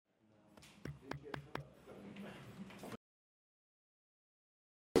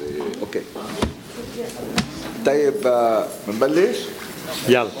طيب بنبلش؟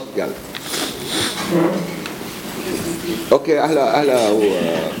 يلا. اوكي،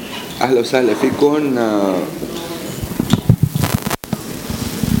 اهلا وسهلا فيكم.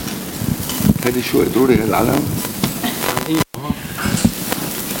 هذه شو ضروري هالعلم؟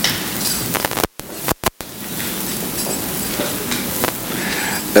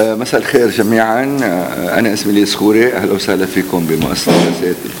 مساء الخير جميعا. انا اسمي الياس خوري، اهلا وسهلا فيكم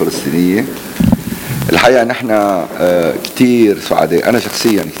بمؤسسة الفلسطينية. الحقيقة نحن كتير سعداء، انا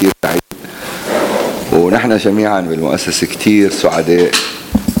شخصيا كتير سعيد، ونحن جميعا بالمؤسسة كتير سعداء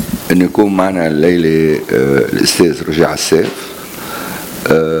انه يكون معنا الليلة الاستاذ رجاء عساف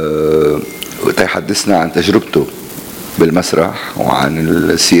وتيحدثنا عن تجربته بالمسرح وعن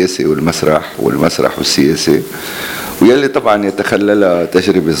السياسة والمسرح والسياسة، ويلي طبعا يتخللها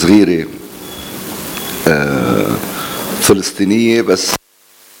تجربة صغيرة فلسطينية، بس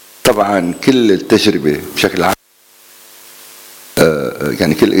طبعا كل التجربة بشكل عام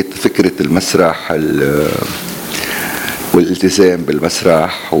يعني كل فكرة المسرح والالتزام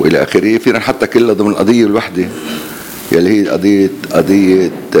بالمسرح والى اخره فينا حتى كلها ضمن القضية الوحدة يلي هي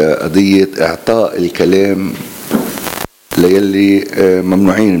قضية اعطاء الكلام ليلي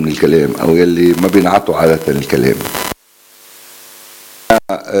ممنوعين من الكلام او يلي ما بينعطوا عادة الكلام.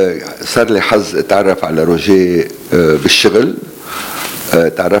 صار لي حظ اتعرف على روجيه بالشغل،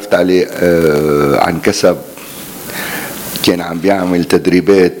 تعرفت عليه عن كسب، كان عم بيعمل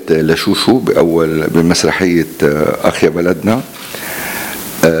تدريبات لشوشو بمسرحية أخ يا بلدنا.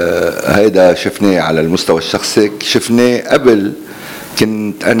 هيدا شفناه على المستوى الشخصي. شفناه قبل،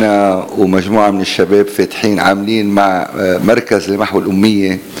 كنت أنا ومجموعة من الشباب فاتحين عاملين مع مركز لمحو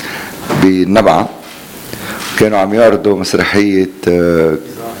الأمية بالنبعة، كانوا عم يعرضوا مسرحية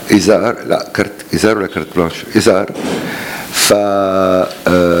إزار، لا كرت إزار ولا كرت بلانش، إزار. فأخذنا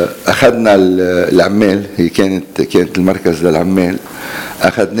العمال، هي كانت المركز للعمال،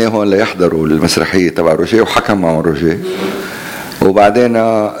 أخذناهم ليحضروا المسرحية تبع روجيه، وحكم معهم روجيه. وبعدين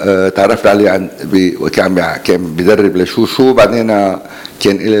تعرفت عليه كان بيدرب لشوشو. وبعدين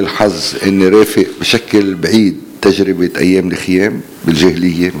كان لي الحظ اني رافق بشكل بعيد تجربة ايام الخيام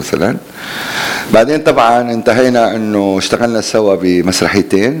بالجاهلية مثلا. بعدين طبعا انتهينا انه اشتغلنا سوا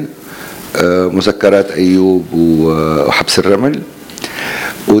بمسرحيتين، مذكرات ايوب وحبس الرمل.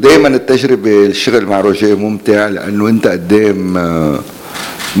 ودايما التجربة الشغل مع روجيه ممتع، لانه انت قدام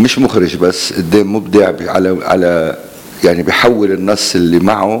مش مخرج بس، قدام مبدع على يعني بيحول النص اللي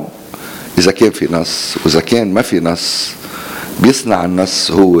معه، إذا كان في نص، وإذا كان ما في نص بيصنع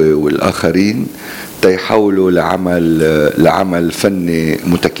النص هو والآخرين تيحولوا لعمل فني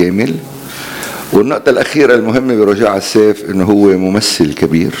متكامل. والنقطة الأخيرة المهمة برجاء عساف إنه هو ممثل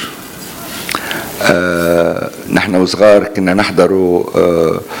كبير. نحن وصغار كنا نحضره،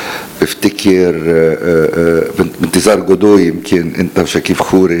 بفتكر بانتظار جودو، يمكن أنت وشكيب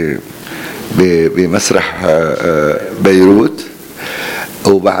خوري بمسرح بيروت.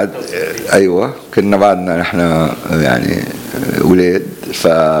 وبعد ايوه كنا بعدنا نحن يعني اولاد،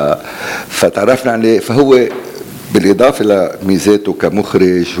 فتعرفنا عليه. فهو بالاضافه لميزاته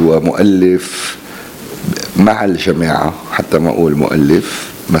كمخرج ومؤلف مع الجماعه، حتى ما اقول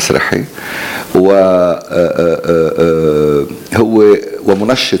مؤلف مسرحي، هو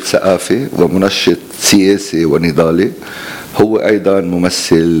ومنشط ثقافي ومنشط سياسي ونضالي. هو أيضا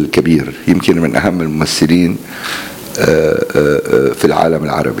ممثل كبير، يمكن من أهم الممثلين في العالم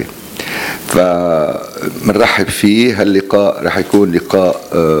العربي. فمنرحب فيه. هاللقاء رح يكون لقاء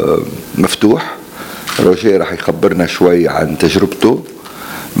مفتوح. روجيه رح يخبرنا شوي عن تجربته،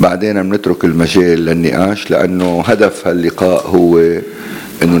 بعدين بنترك المجال للنقاش، لأنه هدف هاللقاء هو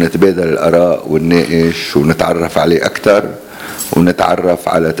أنه نتبادل الآراء ونناقش ونتعرف عليه أكثر ونتعرف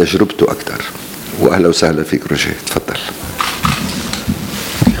على تجربته أكثر. وأهلا وسهلا فيك روجيه، تفضل.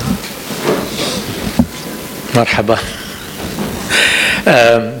 مرحبا.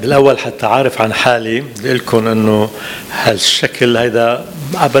 بالأول حتى عارف عن حالي بدي لكم انه هالشكل هيدا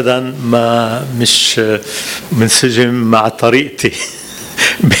ابدا ما مش منسجم مع طريقتي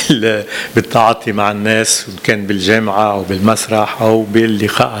بالتعاطي مع الناس، كان بالجامعة أو بالمسرح أو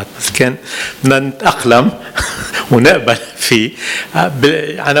باللقاءات، بس كان بدنا نتأقلم ونقبل فيه.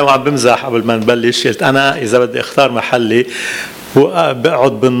 أنا وعم بمزح قبل ما نبلش، قلت أنا إذا بدي أختار محلي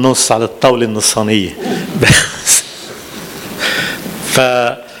وبقعد بالنص على الطاولة النصانية.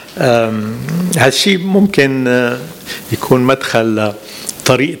 هالشي ممكن يكون مدخل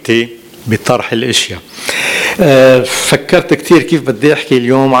طريقتي بطرح الاشياء. فكرت كتير كيف بدي احكي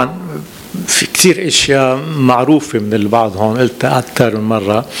اليوم عن في كتير اشياء معروفة من البعض هون، قلت اكثر من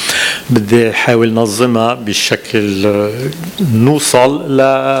مرة بدي احاول نظمها بشكل نوصل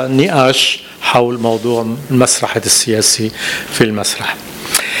لنقاش حول موضوع المسرحة السياسي في المسرح.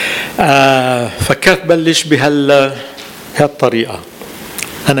 فكرت بلش بهالطريقة.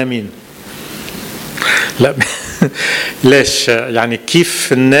 أنا مين؟ لا ليش؟ يعني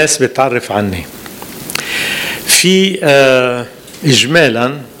كيف الناس بتعرف عني؟ في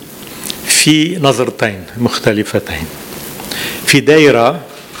إجمالا في نظرتين مختلفتين. في دائرة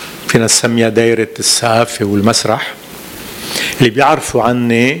فينا نسميها دائرة الثقافة والمسرح، اللي بيعرفوا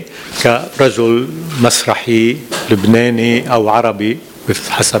عني كرجل مسرحي لبناني أو عربي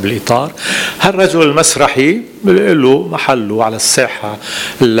حسب الإطار. هالرجل المسرحي له محله على الساحة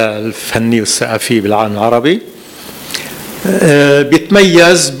الفنية والثقافية بالعالم العربي،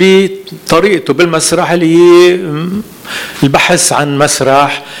 بيتميز بطريقته بالمسرح اللي هي البحث عن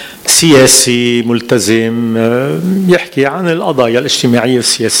مسرح سياسي ملتزم، يحكي عن القضايا الاجتماعية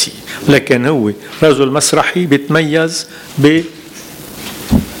والسياسية، لكن هو رجل مسرحي بيتميز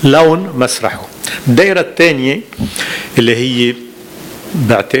بلون مسرحه. الدائرة الثانية اللي هي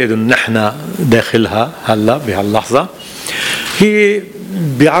بعتقد ان نحن داخلها هلا بهاللحظة، هي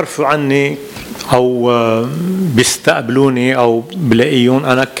بيعرفوا عني او بيستقبلوني او بلاقيهم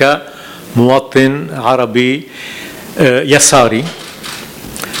انا كمواطن عربي يساري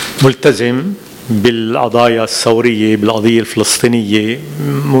ملتزم بالقضايا الثورية، بالقضية الفلسطينية.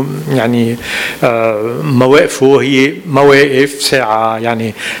 يعني مواقفه هي مواقف ساعة،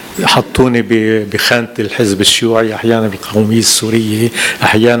 يعني حطوني بخانة الحزب الشيوعي، أحيانا بالقومية السورية،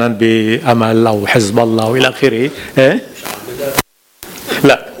 أحيانا بأمل أو حزب الله وإلى آخره.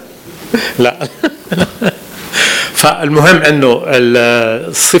 لا فالمهم أنه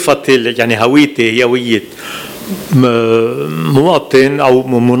الصفة يعني هويتي هي هوية مواطن أو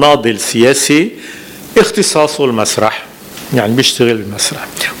مناضل سياسي اختصاصه المسرح، يعني بيشتغل بالمسرح.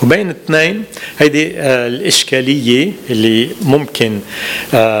 وبين الاثنين هيدي الإشكالية اللي ممكن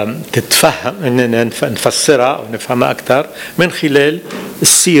تتفهم أننا نفسرها أو نفهمها أكثر من خلال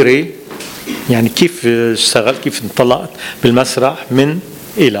السيرة، يعني كيف اشتغل، كيف انطلقت بالمسرح من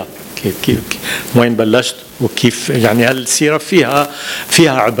إلى كيف وين بلشت وكيف، يعني السيرة فيها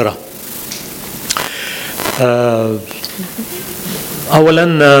عبرة. أولا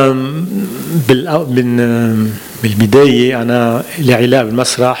بالبداية أنا لي علاقة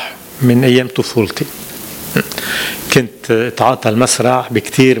بالمسرح من أيام طفولتي. كنت اتعاطى المسرح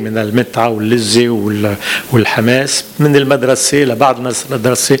بكثير من المتعة واللذة والحماس من المدرسة لبعد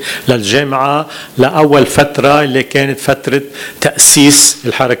المدرسة للجامعة، لأول فترة اللي كانت فترة تأسيس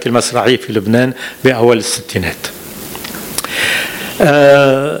الحركة المسرحية في لبنان بأول الستينات.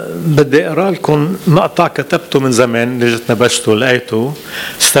 بدي أقرأ لكم مقطع كتبته من زمان، رجعت نبشته لقيته،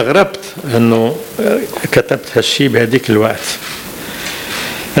 استغربت أنه كتبت هالشي بهديك الوقت.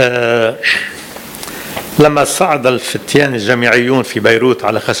 لما صعد الفتيان الجامعيون في بيروت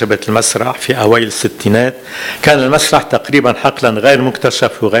على خشبة المسرح في أوائل الستينات، كان المسرح تقريبا حقلا غير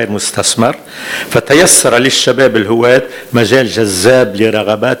مكتشف وغير مستثمر، فتيسر للشباب الهواة مجال جذاب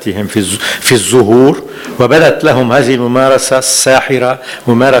لرغباتهم في الظهور، وبدت لهم هذه الممارسة الساحرة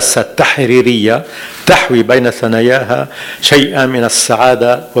ممارسة تحريرية تحوي بين ثناياها شيئا من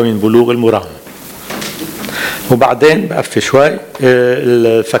السعادة ومن بلوغ المرام. وبعدين بقف شوي،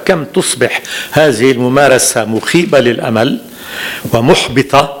 فكم تصبح هذه الممارسة مخيبة للأمل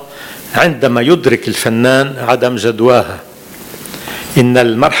ومحبطة عندما يدرك الفنان عدم جدواها. إن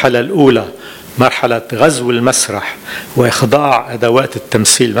المرحلة الأولى مرحلة غزو المسرح وإخضاع أدوات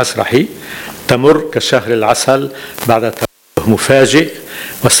التمثيل المسرحي تمر كشهر العسل بعد تنبه مفاجئ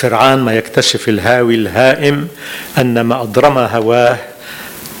وسرعان ما يكتشف الهاوي الهائم أن ما أضرم هواه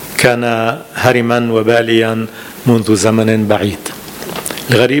كان هرما وباليا منذ زمن بعيد.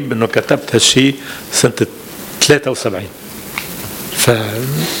 الغريب أنه كتبت هالشي سنة 73.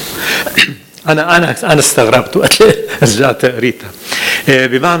 أنا استغربت وقت رجعت قريتها،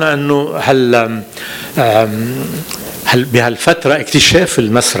 بمعنى أنه هل بهالفترة اكتشاف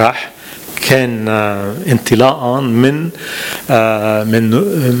المسرح كان انطلاقا من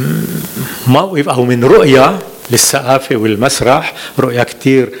موقف أو من رؤية للثقافة والمسرح، رؤية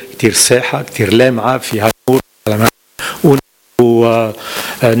كتير ساحة، كتير لامعة فيها نور،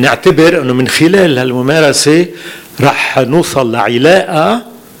 ونعتبر أنه من خلال هالممارسة رح نوصل لعلاقة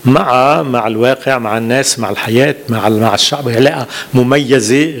مع الواقع، مع الناس، مع الحياة، مع الشعب، علاقة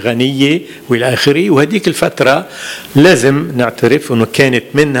مميزة غنية والى اخره. وهديك الفترة لازم نعترف أنه كانت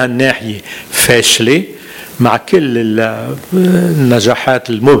منها الناحية فاشلة مع كل النجاحات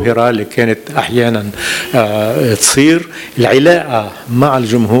المبهرة اللي كانت أحيانا تصير. العلاقة مع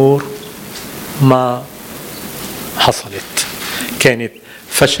الجمهور ما حصلت، كانت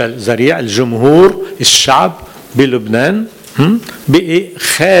فشل ذريع. الجمهور، الشعب بلبنان بقي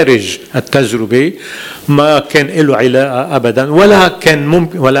خارج التجربة، ما كان له علاقة أبدا، ولا كان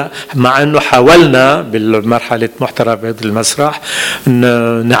ممكن، ولا مع أنه حاولنا بالمرحلة محترف بهذا المسرح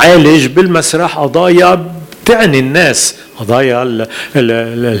نعالج بالمسرح قضايا تعني الناس، قضايا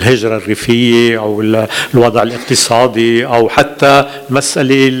الهجرة الريفية أو الوضع الاقتصادي أو حتى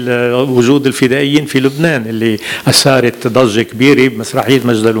مسألة وجود الفدائيين في لبنان اللي أثارت ضجة كبيرة بمسرحية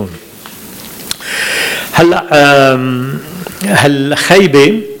مجدلون. هلأ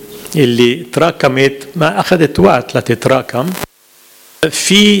هالخيبة اللي تراكمت ما أخذت وقت لتتراكم،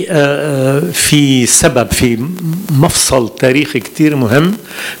 في سبب، في مفصل تاريخي كتير مهم،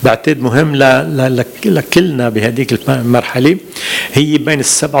 بعتقد مهم لكلنا بهذيك المرحلة، هي بين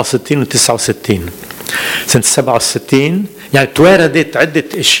 67 و 69. سنة 67 يعني تواردت عدة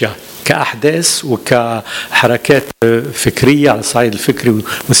أشياء كأحداث وكحركات فكرية على الصعيد الفكري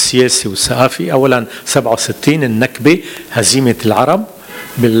والسياسي والثقافي. أولا 67 النكبة، هزيمة العرب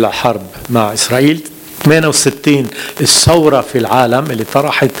بالحرب مع إسرائيل. 68 الثورة في العالم اللي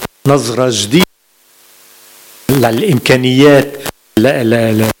طرحت نظرة جديدة للإمكانيات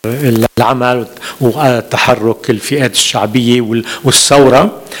العمل وتحرك الفئات الشعبية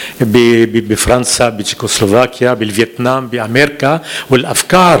والثورة بفرنسا، بتشيكوسلوفاكيا، بالفيتنام، بأمريكا،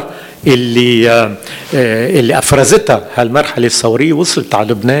 والأفكار اللي أفرزتها هالمرحلة الثورية وصلت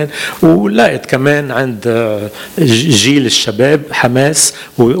على لبنان، ولقيت كمان عند جيل الشباب حماس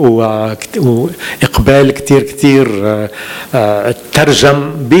وإقبال كتير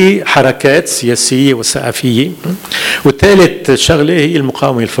ترجم بحركات سياسية وثقافية. وثالث شغلة هي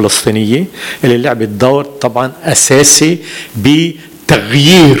المقاومة الفلسطينية اللي لعبت دور طبعا أساسي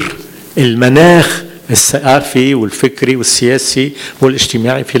بتغيير المناخ الثقافي والفكري والسياسي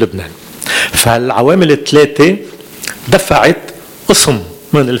والاجتماعي في لبنان. فالعوامل الثلاثة دفعت قسم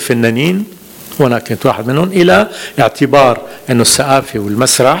من الفنانين، وأنا كنت واحد منهم، إلى اعتبار أنه الثقافة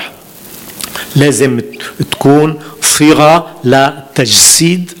والمسرح لازم تكون صيغة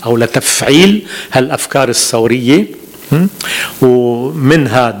لتجسيد أو لتفعيل هالأفكار الثورية،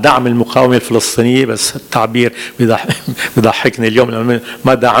 ومنها دعم المقاومة الفلسطينية. بس التعبير بيضحكني اليوم،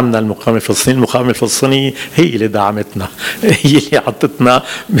 ما دعمنا المقاومة الفلسطينية، المقاومة الفلسطينية هي اللي دعمتنا، هي اللي عطتنا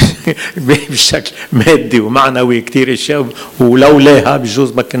بشكل مادي ومعنوي كتير اشياء، ولولاها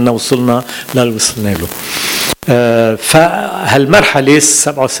بجوز ما كنا وصلنا للي وصلنا له. فهالمرحلة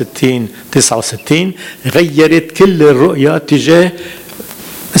 67 69 غيرت كل الرؤية تجاه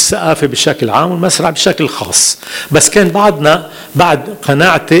الثقافة بشكل عام والمسرح بشكل خاص. بس كان بعد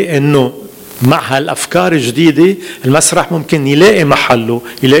قناعتي انه مع هالافكار الجديدة المسرح ممكن يلاقي محله،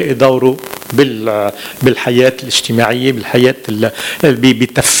 يلاقي دوره بالحياة الاجتماعية، بالحياة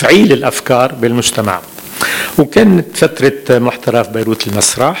بتفعيل الافكار بالمجتمع. وكانت فترة محترف بيروت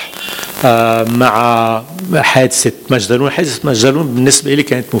المسرح مع حادثة مجدلون. حادثة مجدلون بالنسبة لي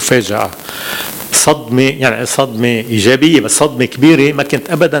كانت مفاجأة، صدمة، يعني صدمة إيجابية بس صدمة كبيرة. ما كنت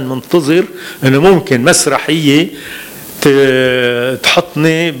أبدا منتظر أنه ممكن مسرحية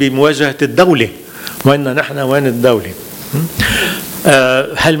تحطني بمواجهة الدولة، وين نحن وين الدولة.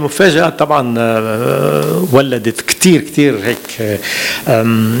 هالمفاجأة طبعا ولدت كتير هيك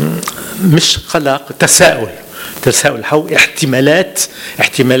مش قلق، تساؤل حول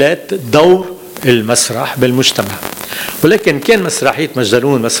احتمالات دور المسرح بالمجتمع. ولكن كان مسرحية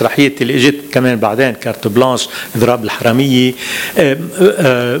مجدلون، مسرحية اللي اجت كمان بعدين كارت بلانش، اضراب الحرامية،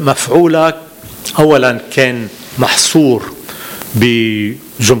 مفعولة اولا كان محصور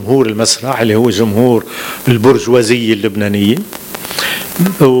بجمهور المسرح اللي هو جمهور البرجوازية اللبنانية،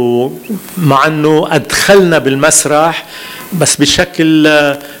 ومع انه ادخلنا بالمسرح بس بشكل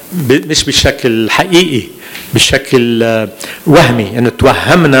مش بشكل حقيقي، بشكل وهمي، انه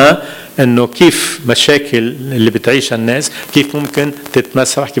توهمنا انه كيف مشاكل اللي بتعيشها الناس كيف ممكن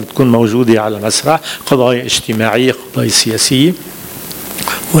تتمسرح، كيف تكون موجودة على المسرح، قضايا اجتماعية، قضايا سياسية.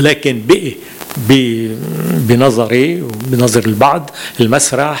 ولكن بقي بنظري وبنظر البعض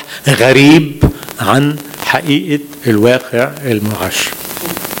المسرح غريب عن حقيقة الواقع المعاش.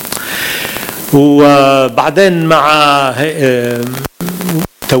 وبعدين مع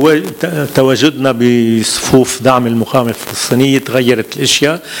تواجدنا بصفوف دعم المقاومة الفلسطينية تغيرت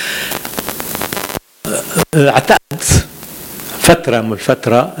الاشياء. اعتقد فترة من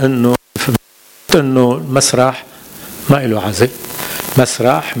الفترة انه المسرح ما له عزل،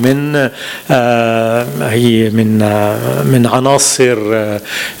 مسرح هي من عناصر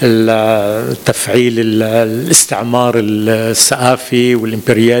تفعيل الاستعمار الثقافي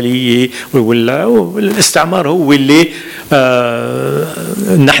والإمبريالية، والاستعمار هو اللي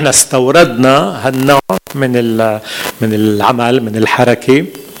نحن استوردنا هالنوع من العمل، من الحركة،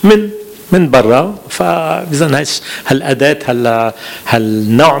 من من برا. فإذا هالأداة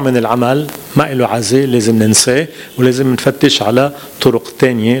هالنوع من العمل ما له عزة، لازم ننساه ولازم نفتش على طرق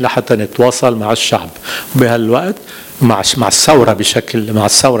تانية لحتى نتواصل مع الشعب بهالوقت مع الثورة مع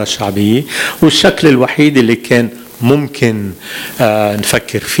الثورة الشعبية. والشكل الوحيد اللي كان ممكن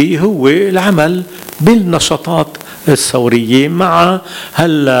نفكر فيه هو العمل بالنشاطات الثورية مع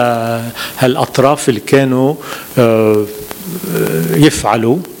هالأطراف اللي كانوا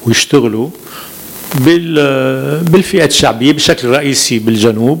يفعلوا ويشتغلوا بالفئات الشعبية بشكل رئيسي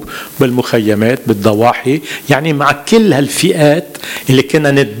بالجنوب، بالمخيمات، بالضواحي، يعني مع كل هالفئات اللي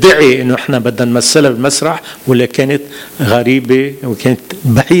كنا ندعي انه احنا بدنا نمثلها بالمسرح، واللي كانت غريبة وكانت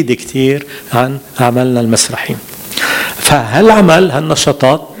بعيدة كتير عن عملنا المسرحي. فهالعمل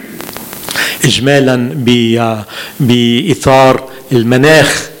هالنشاطات إجمالا بإطار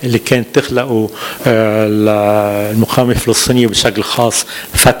المناخ اللي كانت تخلقه المقاومة الفلسطينية بشكل خاص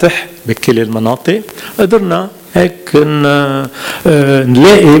فتح بكل المناطق، قدرنا هيك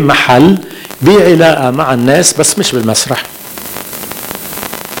نلاقي محل بعلاقة مع الناس، بس مش بالمسرح.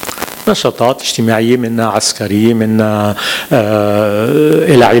 نشاطات اجتماعية، منها عسكرية، منها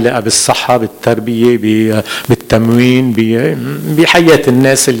إلى علاقة بالصحة، بالتربية، بالتموين، بحياة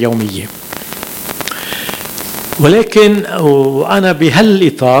الناس اليومية. ولكن وأنا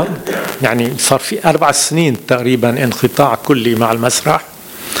بهالإطار يعني صار في 4 سنين تقريبا انقطاع كلي مع المسرح،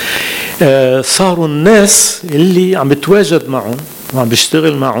 صاروا الناس اللي عم بتواجد معهم وعم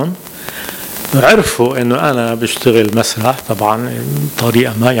بشتغل معهم عرفوا انه انا بشتغل مسرح طبعا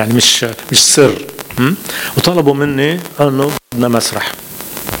بطريقه ما، يعني مش سر، وطلبوا مني انه بدنا مسرح.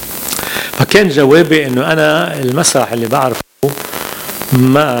 فكان جوابي انه انا المسرح اللي بعرفه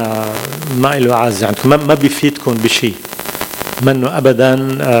ما له عز عندكم، ما بيفيدكم بشيء، منه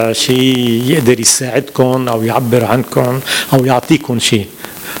ابدا شيء يقدر يساعدكم او يعبر عنكم او يعطيكم شيء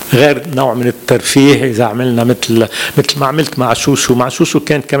غير نوع من الترفيه. إذا عملنا مثل ما عملت مع شوشو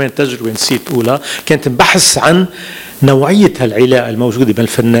كانت كمان تجربة نسيت أولى، كانت بحث عن نوعية هالعلاقة الموجودة بين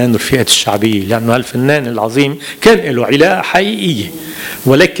الفنان والفئات الشعبية، لأنه هالفنان العظيم كان له علاقة حقيقية،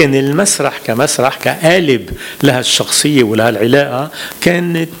 ولكن المسرح كمسرح كقالب لها الشخصية ولها العلاقة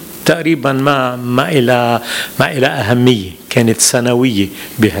كانت تقريبا ما إلى أهمية، كانت ثانوية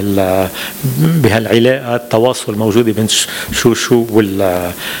بهالعلاقة التواصل الموجود بين شوشو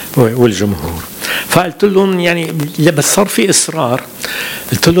والجمهور. فقلت لهم يعني بس صار في إصرار،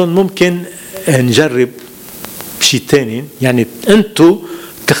 قلت لهم ممكن نجرب شيء تاني، يعني أنتوا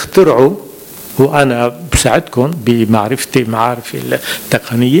تخترعوا وأنا بساعدكم بمعرفتي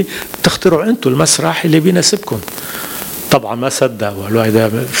التقنية، تخترعوا أنتوا المسرح اللي بيناسبكم. طبعا ما صدقوا، قالوا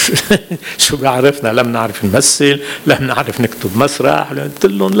هذا شو بيعرفنا، لم نعرف نمثل، لم نعرف نكتب مسرح. قلت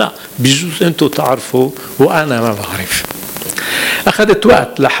لهم لا، بجوز انتم تعرفوا وانا ما بعرف. اخذت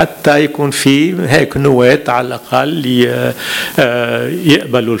وقت لحتى يكون في هيك نواة على الاقل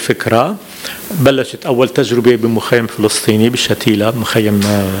يقبلوا الفكره. بلشت اول تجربه بمخيم فلسطيني بشتيله، مخيم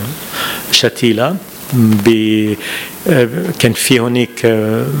شتيله، كان في هناك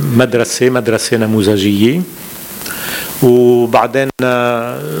مدرسه نموذجيه. وبعدين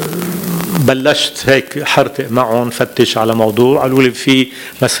بلشت هيك حرتق معهم، فتش على موضوع، قالوا لي في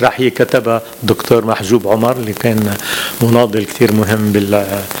مسرحيه كتبها دكتور محجوب عمر اللي كان مناضل كثير مهم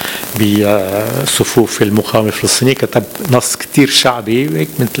بصفوف المقاومه الفلسطينيه، كتب نص كثير شعبي هيك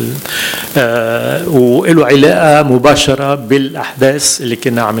مثل وله علاقه مباشره بالاحداث اللي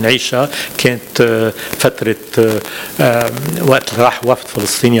كنا عم نعيشها. كانت فتره وقت راح وفد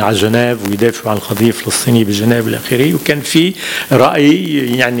فلسطيني على جنيف ويدافعوا عن القضيه الفلسطينيه بجنيف الى اخره، وكان في راي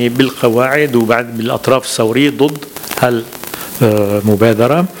يعني بالقواعد وبعد بالاطراف الثوريه ضد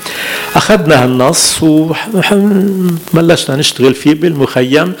هالمبادره. اخذنا هالنص وبلشنا نشتغل فيه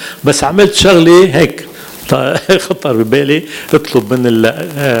بالمخيم، بس عملت شغله هيك خطر ببالي، اطلب من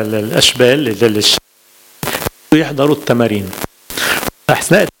الاشبال اللي يحضروا التمارين.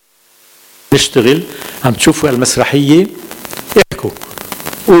 اثناء نشتغل عم تشوفوا المسرحيه،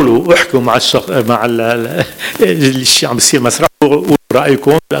 احكوا مع الشيء عم بيصير مسرح، قولوا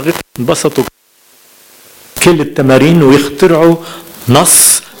رايكم، انبسطوا كل التمارين ويخترعوا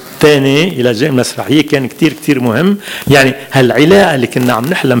نص ثاني الى جانب المسرحيه. كان كتير كتير مهم، يعني هالعلاقه اللي كنا عم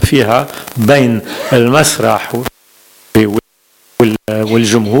نحلم فيها بين المسرح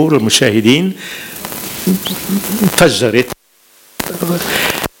والجمهور والمشاهدين تفجرت.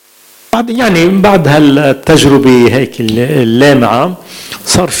 بعد هالتجربه هيك اللامعه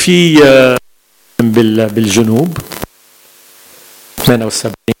صار في بالجنوب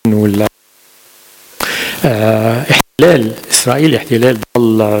 78 ولا احتلال اسرائيل، احتلال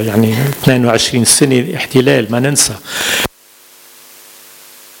ضل يعني 22 سنه احتلال ما ننسى.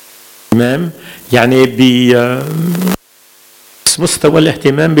 يعني مستوى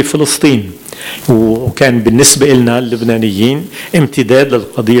الاهتمام بفلسطين، وكان بالنسبة لنا اللبنانيين امتداد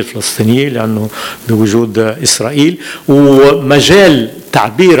للقضية الفلسطينية لأنه بوجود إسرائيل، ومجال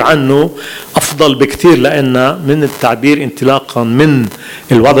تعبير عنه أفضل بكثير لأنه من التعبير انطلاقا من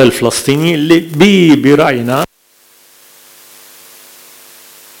الوضع الفلسطيني اللي برأينا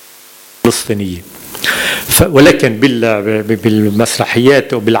فلسطينية. ولكن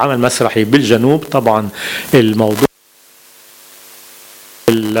بالمسرحيات وبالعمل المسرحي بالجنوب طبعا الموضوع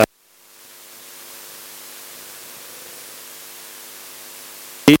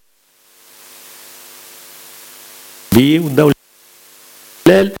والدولة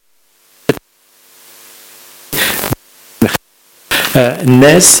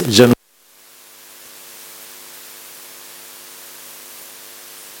الناس الجنوب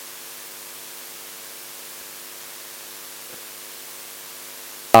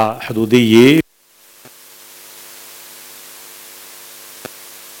حدودية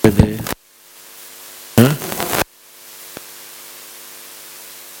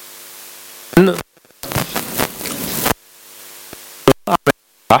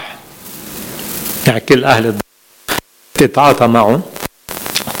يعني كل أهل تتعاطى معهم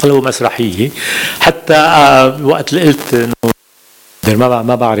طلبوا مسرحية، حتى وقت اللي قلت إنه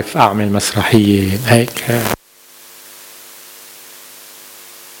ما بعرف أعمل مسرحية هيك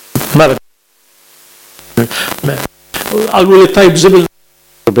ما قالوا لي طيب جيب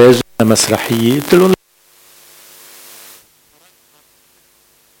مسرحية، قلت لهم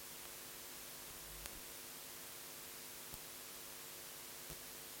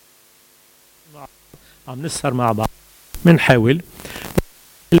عم نسهر مع بعض بنحاول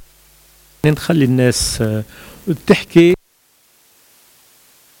نخلي الناس تحكي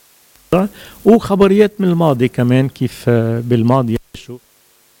وخبريات من الماضي كمان، كيف بالماضي شو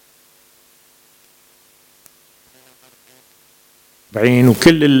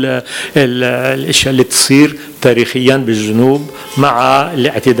وكل الاشياء اللي تصير تاريخيا بالجنوب مع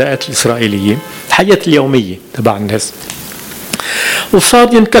الاعتداءات الاسرائيليه، الحياه اليوميه تبع الناس.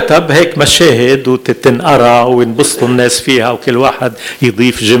 وصار ينكتب هيك مشاهد وتنقرا وينبسطوا الناس فيها، وكل واحد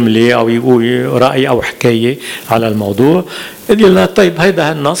يضيف جمله او يقول راي او حكايه على الموضوع. قلنا طيب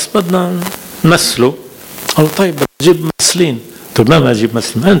هيدا هالنص بدنا نمثله. قالوا طيب بدنا نجيب ممثلين. قلت ما نجيب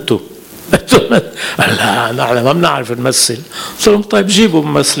ممثلين انتم لا نحن ما بنعرف نمثل. قلت لهم طيب جيبوا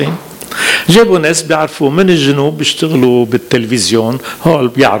ممثلين. جابوا ناس بيعرفوا من الجنوب بيشتغلوا بالتلفزيون، هول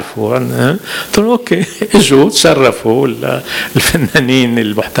بيعرفوا. قلت لهم اوكي. اجوا تشرفوا الفنانين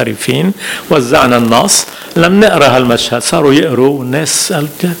المحترفين، وزعنا النص. لم نقرا هالمشهد صاروا يقروا، والناس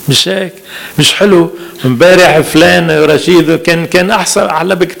قالت مش هيك، مش حلو، امبارح فلان رشيد كان احسن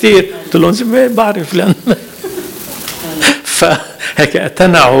احلى بكثير. قلت لهم بعرف فلان فهيك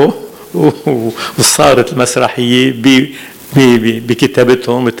اقتنعوا، وصارت المسرحيه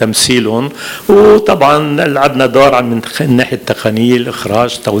بكتابتهم وتمثيلهم. وطبعا لعبنا دور من الناحيه التقنيه،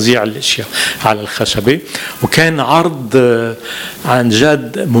 الاخراج، توزيع الاشياء على الخشبه. وكان عرض عن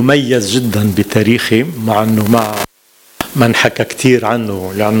جد مميز جدا بتاريخي، مع انه ما انحكى كثير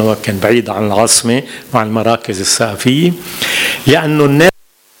عنه لانه كان بعيد عن العاصمه وعن المراكز الثقافيه، لانه الناس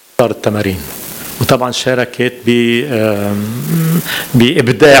صارت التمارين. وطبعا شاركت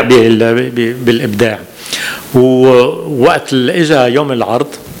بإبداع بالإبداع. ووقت اللي اجى يوم العرض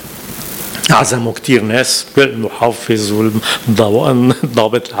عزموا كتير ناس، المحافظ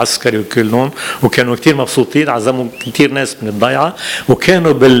والضابط العسكري وكلهم، وكانوا كتير مبسوطين. عزموا كتير ناس من الضيعة،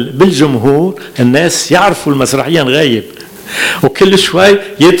 وكانوا بالجمهور الناس يعرفوا المسرحية غايب، وكل شوي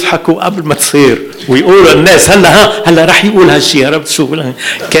يضحكوا قبل ما تصير ويقولوا الناس هلا رح يقول هالشيء. عرفت شو؟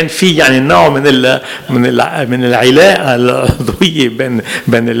 كان في يعني نوع من العلاقه العضويه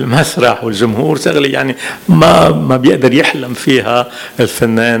بين المسرح والجمهور، شغله يعني ما بيقدر يحلم فيها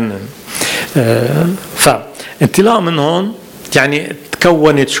الفنان. فانطلاق من هون يعني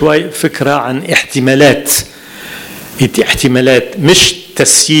تكونت شوي فكره عن احتمالات مش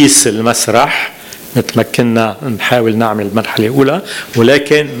تسييس المسرح مثل ما كنا نحاول نعمل المرحلة الأولى،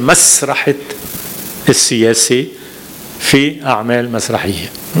 ولكن مسرحة السياسة في أعمال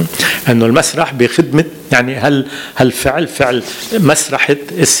مسرحية. أنه المسرح بخدمة يعني فعل مسرحة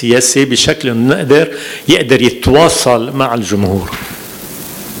السياسة بشكل يقدر يتواصل مع الجمهور.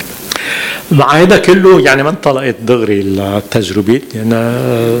 مع هذا كله يعني ما انطلقت دغري التجربة، يعني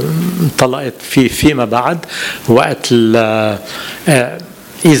انطلقت فيما بعد وقت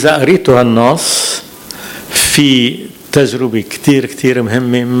إذا قريتوا هالنص في تجربة كتير كتير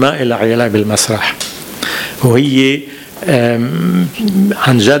مهمة ما إلها علاقة بالمسرح، وهي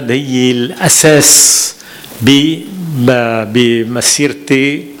عن جد هي الأساس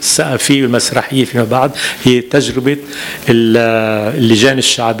بمسيرتي الثقافية والمسرحية فيما بعد هي تجربة اللجان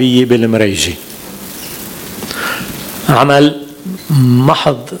الشعبية بالمريجي. عمل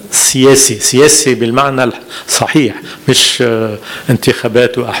محض سياسي بالمعنى الصحيح، مش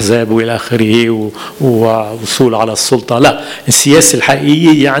انتخابات وأحزاب وإلى آخره ووصول على السلطة، لا، السياسة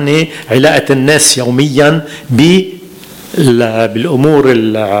الحقيقية يعني علاقة الناس يوميا بالأمور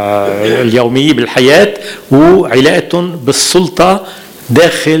اليومية بالحياة وعلاقتهم بالسلطة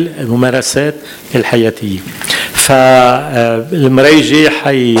داخل الممارسات الحياتية. فالمريجي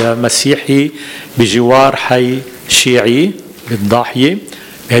حي مسيحي بجوار حي شيعي بالضاحية.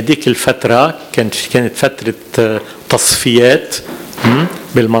 بهديك الفترة كانت فترة تصفيات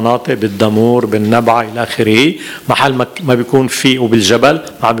بالمناطق، بالدمور، بالنبعة إلى آخره، محل ما بيكون فيه، وبالجبل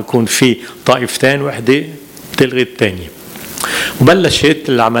ما بيكون فيه طائفتين، وحدة تلغي الثانية. وبلشت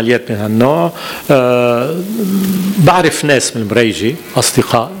العمليات من هالنوع. بعرف ناس من المريجي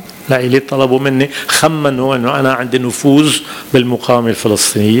أصدقاء لإلي طلبوا مني، خمنوا أنه أنا عندي نفوذ بالمقاومة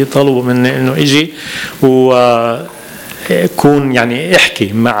الفلسطينية، طلبوا مني أنه إجي وكون يعني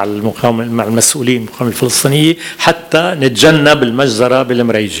احكي مع المقاومة، مع المسؤولين المقاومة الفلسطينية حتى نتجنب المجزرة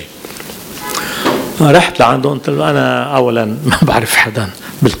بالمريجي. رحت لعندهم قلت له أنا أولا ما بعرف حدا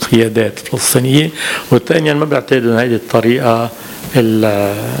بالقيادات الفلسطينية، وثانيا ما بعتقد أن هذه الطريقة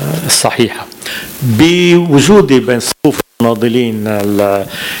الصحيحة. بوجودي بين صفوف الناضلين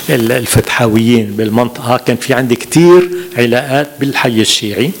الفتحاويين بالمنطقة كان في عندي كتير علاقات بالحي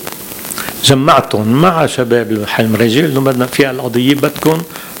الشيعي، جمعتهم مع شباب الحي المريجي انه بدنا فيها القضية، بدكم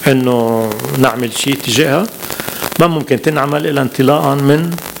انه نعمل شيء تجاهها، ما ممكن تنعمل الا انطلاقا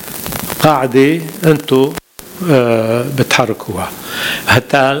من قاعدة انتم بتحركوها.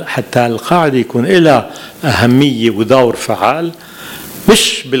 حتى القاعدة يكون لها أهمية ودور فعال،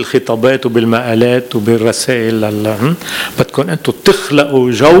 مش بالخطابات وبالمقالات وبالرسائل، بدكم انتم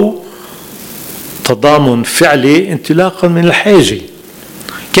تخلقوا جو تضامن فعلي انطلاقا من الحاجة.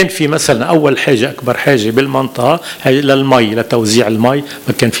 كان في مثلا أول حاجة، أكبر حاجة بالمنطقة هي للمي، لتوزيع المي،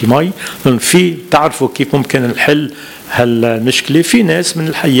 ما كان في مي. في تعرفوا كيف ممكن نحل هالمشكلة؟ في ناس من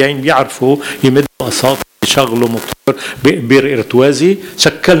الحيين بيعرفوا يمدوا أساطير، يشغلوا موتور بئر ارتوازي.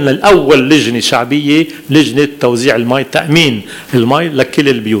 شكلنا الأول لجنة شعبية، لجنة توزيع المي، تأمين المي لكل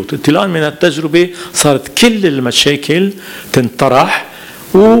البيوت. انطلاقا من التجربة صارت كل المشاكل تنطرح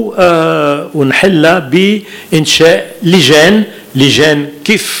ونحلها بإنشاء لجان.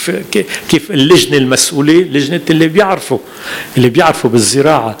 كيف اللجنة المسؤولة، لجنة اللي بيعرفوا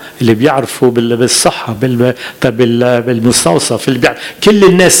بالزراعة، اللي بيعرفوا بالصحة، بالمستوصف، كل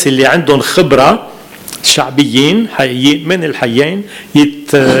الناس اللي عندهم خبرة شعبيين حقيقيين من الحيين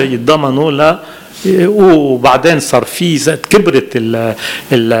يتضمنوا ل. وبعدين صار في كبرت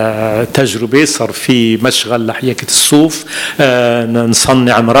التجربة، صار في مشغل لحياكة الصوف،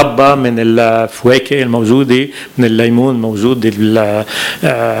 نصنع مربى من الفواكه الموجودة، من الليمون موجود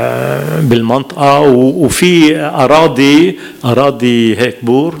بالمنطقة، وفي أراضي هيك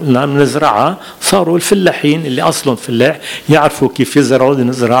بور نزرعها. صاروا الفلاحين اللي أصلهم فلاح يعرفوا كيف يزرعوا،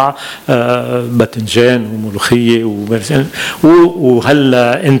 نزرع باذنجان وملوخية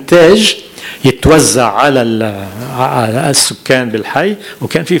وهالإنتاج يتوزع على السكان بالحي.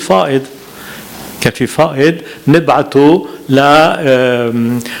 وكان في فائض نبعته ل.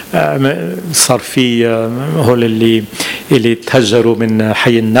 صار في هول اللي تهجروا من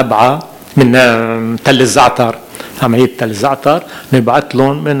حي النبعة، من تل الزعتر، عملية تل الزعتر، نبعت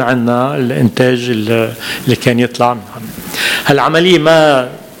لهم من عنا الانتاج اللي كان يطلع منهم. هالعملية ما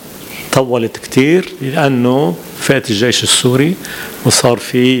طولت كتير لأنه فات الجيش السوري وصار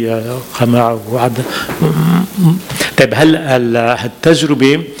في قمع وعد. طيب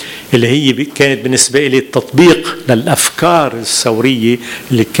هالتجربة اللي هي كانت بالنسبة لي التطبيق للأفكار الثورية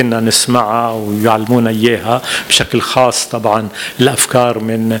اللي كنا نسمعها ويعلمونا إياها بشكل خاص، طبعا الأفكار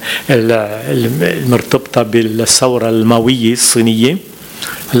من المرتبطة بالثورة الماوية الصينية.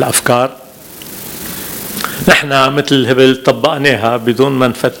 الأفكار نحن مثل الهبل طبقناها بدون ما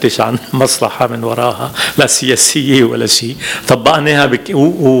نفتش عن مصلحة من وراها، لا سياسية ولا شيء. طبقناها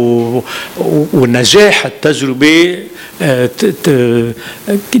ونجاح التجربة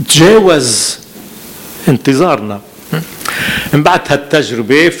تجاوز انتظارنا. من بعد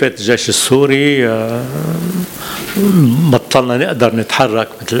هالتجربة فات الجيش السوري، بطلنا نقدر نتحرك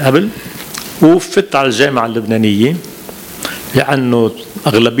مثل قبل، وفت على الجامعة اللبنانية لأنه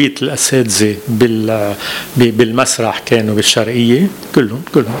أغلبية الأساتذة بالمسرح كانوا بالشرقية، كلهم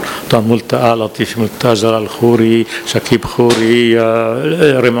طبعا ملتقى لطيف ملتقى، جلال الخوري، شكيب خوري،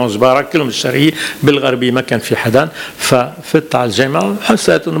 ريمون جبارك، كلهم بالشرقية. بالغربية ما كان في حدا. ففت على الجامعة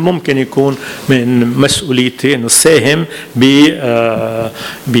حسيت أنه ممكن يكون من مسؤوليتي أنه ساهم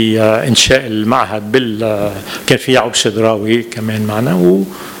بإنشاء المعهد. كان في يعقوب شدراوي كمان معنا.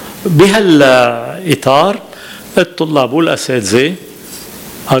 وبهالإطار الطلاب والأساتذة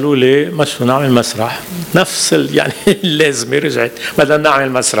قالوا لي مشو نعمل مسرح نفس يعني اللازمة. رجعت بدنا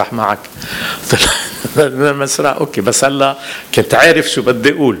نعمل مسرح معك. قلت له المسرح اوكي، بس هلا كنت عارف شو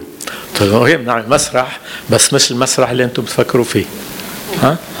بدي اقول. قلت له هي بنعمل مسرح بس مش المسرح اللي انتم بتفكروا فيه.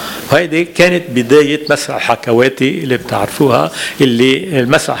 ها، وهيدي كانت بداية مسرح حكواتي اللي بتعرفوها، اللي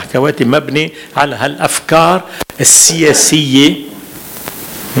المسرح حكواتي مبني على هالأفكار السياسية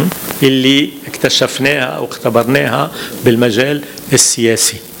اللي اكتشفناها أو اختبرناها بالمجال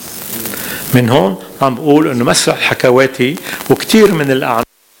السياسي. من هون عم بقول أنه مسرح حكواتي وكتير من الأعمال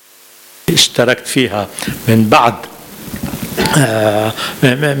اشتركت فيها من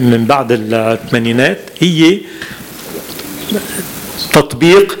بعد الثمانينات هي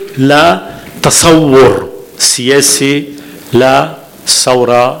تطبيق لتصور سياسي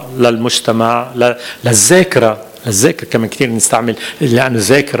للثورة، للمجتمع، للذاكرة. الذاكرة كمان كتير نستعمل، لأن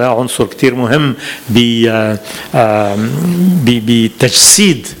الذاكرة عنصر كتير مهم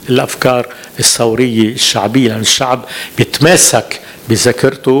بتجسيد الأفكار الثورية الشعبية، لأن الشعب بيتماسك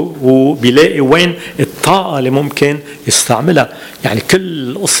بذاكرته وبيلاقي وين الطاقة اللي ممكن يستعملها. يعني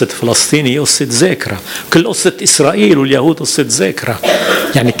كل قصة فلسطين هي قصة ذاكرة، كل قصة إسرائيل واليهود قصة ذاكرة.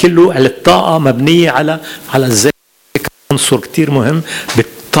 يعني كله الطاقة مبنية على الذاكرة. عنصر كتير مهم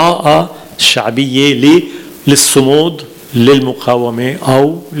بالطاقة الشعبية للصمود، للمقاومة،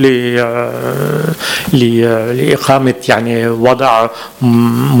 أو لإقامة يعني وضع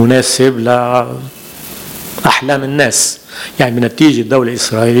مناسب لأحلام الناس. يعني بنتيجة الدولة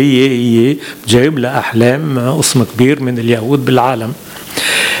الإسرائيلية هي جايب لها أحلام قسم كبير من اليهود بالعالم.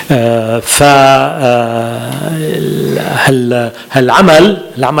 العمل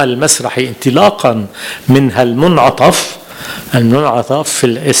المسرحي انطلاقا من هالمنعطف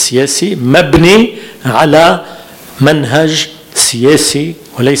السياسي مبني على منهج سياسي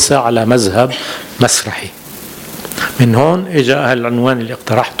وليس على مذهب مسرحي. من هون اجى هالعنوان اللي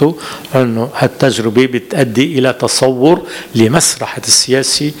اقترحته، انه هالتجربه بتؤدي الى تصور لمسرحة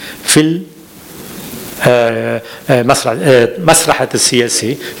السياسي في مسرحة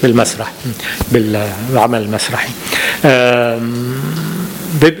السياسي بالمسرح، بالعمل المسرحي.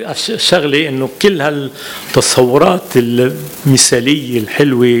 بيبقى شغلي انه كل هالتصورات المثاليه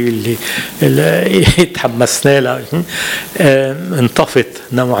الحلوه اللي تحمسنا لها انطفت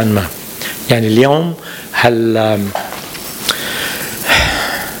نوعا ما. يعني اليوم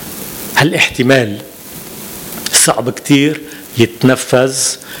هالاحتمال صعب كتير يتنفذ.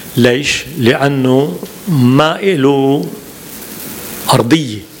 ليش؟ لانه ما له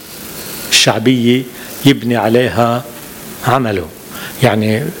ارضيه شعبيه يبني عليها عمله.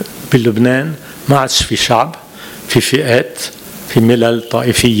 يعني بلبنان ما عادش في شعب، في فئات، في ملل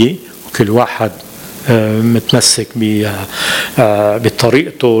طائفية، وكل واحد متمسك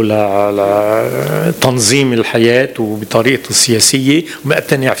بطريقته لتنظيم الحياة وبطريقته السياسية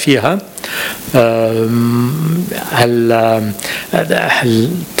ومقتنع فيها.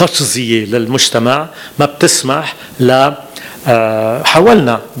 التجزية للمجتمع ما بتسمح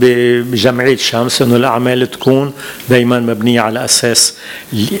حاولنا بجمعية شمس أنه الأعمال تكون دايما مبنية على أساس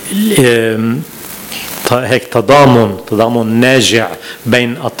هيك تضامن ناجع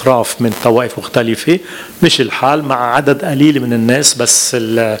بين أطراف من طوائف مختلفة. مش الحال مع عدد قليل من الناس، بس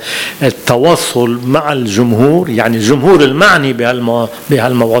التواصل مع الجمهور، يعني الجمهور المعني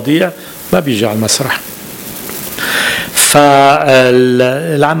بهالمواضيع ما بيجي على المسرح.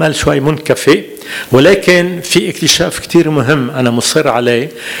 فالعمل شوي منكفئ، ولكن في اكتشاف كتير مهم أنا مصر عليه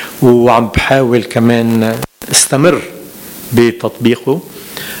وعم بحاول كمان استمر بتطبيقه،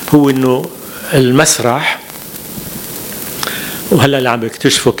 هو إنه المسرح، وهلا اللي عم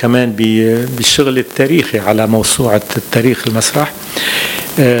بكتشفه كمان بالشغل التاريخي على موسوعة التاريخ المسرح،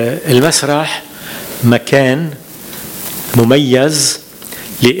 المسرح مكان مميز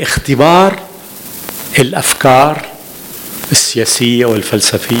لاختبار الأفكار السياسية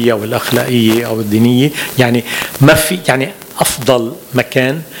والفلسفية والأخلاقية أو الدينية. يعني ما في يعني أفضل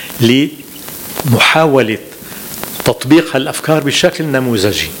مكان لمحاولة تطبيق هالأفكار بشكل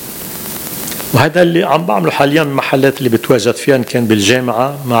نموذجي. وهذا اللي عم بعمله حاليا المحلات اللي بتواجد فيها، إن كان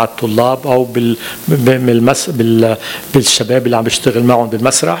بالجامعة مع الطلاب أو بالشباب اللي عم بشتغل معهم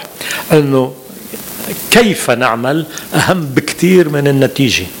بالمسرح، إنه كيف نعمل أهم بكتير من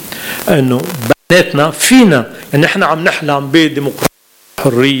النتيجة. أنه بيناتنا فينا، يعني نحن عم نحلم بديمقراطية،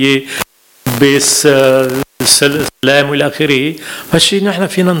 حرية، بالسلام والى اخره، هالشيء نحن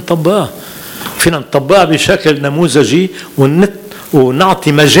فينا نطبقها بشكل نموذجي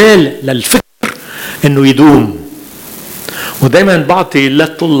ونعطي مجال للفكر انه يدوم. ودائما بعطي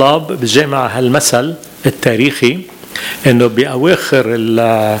للطلاب بالجامعه هالمثل التاريخي، انه باواخر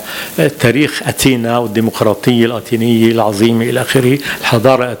التاريخ اثينا والديمقراطيه الاتينيه العظيمه الى اخره،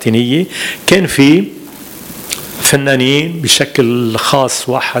 الحضاره الاتينيه، كان في فنانين بشكل خاص.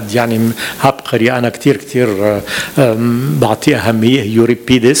 واحد يعني عبقري أنا كتير بعطيه أهمية،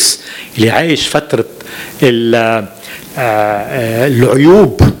 يوريبيدس، اللي عايش فترة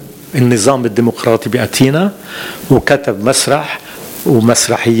العيوب النظام الديمقراطي بأثينا، وكتب مسرح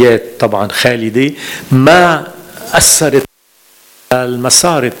ومسرحيات طبعا خالدة ما أثرت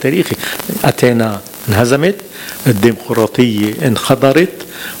المسار التاريخي. أثينا انهزمت، الديمقراطية انخضرت،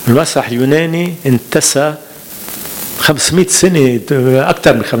 والمسرح اليوناني انتسى 500 سنة،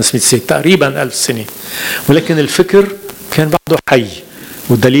 أكثر من 500 سنة، تقريبا 1000 سنة، ولكن الفكر كان بعده حي.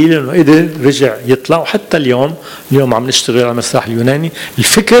 والدليل أنه قدر رجع يطلع، وحتى اليوم عم نشتغل على المسرح اليوناني،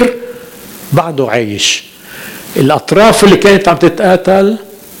 الفكر بعده عايش. الأطراف اللي كانت عم تتقاتل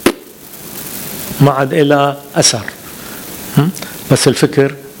ما عاد لها أثر، بس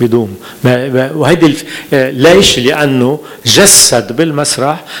الفكر بدوم. وهيدي ليش؟ لأنه جسد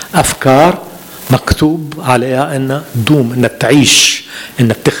بالمسرح أفكار مكتوب عليها انها تدوم، انها تعيش،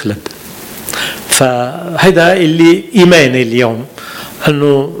 انها تخلد. فهذا اللي ايماني اليوم،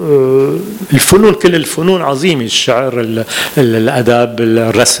 انه الفنون، كل الفنون عظيمه، الشعر، الادب،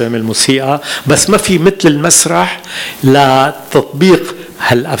 الرسم، الموسيقى، بس ما في مثل المسرح لتطبيق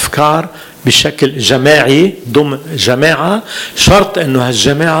هالافكار بشكل جماعي ضمن جماعه. شرط انه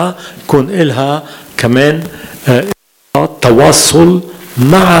هالجماعه يكون لها كمان تواصل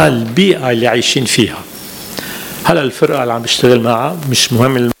مع البيئة اللي عايشين فيها. هلا الفرقة اللي عم بشتغل معها مش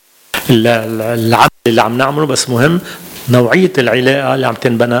مهم العمل اللي عم نعمله، بس مهم نوعية العلاقة اللي عم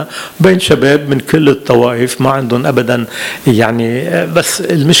تنبنى بين شباب من كل الطوائف، ما عندهم أبدا يعني. بس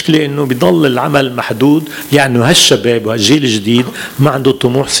المشكلة إنه بيضل العمل محدود، يعني هالشباب وهالجيل الجديد ما عنده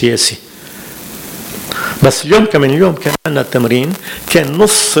طموح سياسي. بس اليوم كان عندنا التمرين، كان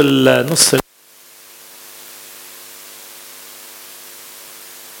نص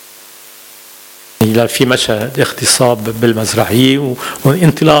في مشهد اغتصاب بالمسرحية،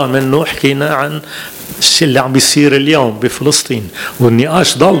 وانطلاقا منه حكينا عن الشيء اللي عم بيصير اليوم بفلسطين،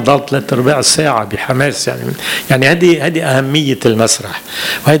 والنقاش ضل 3/4 ساعة بحماس. يعني هذه أهمية المسرح،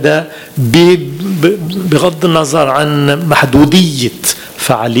 وهذا بغض النظر عن محدودية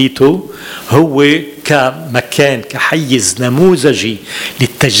فعاليته، هو كمكان، كحيز نموذجي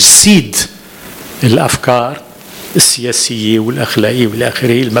لتجسيد الأفكار السياسية والأخلاقية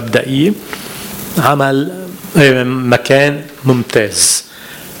والآخرية المبدئية. عمل مكان ممتاز.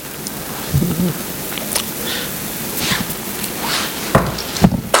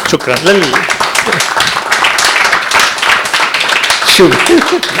 شكرا شو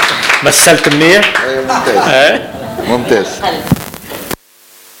مثلت منيح؟ ممتاز.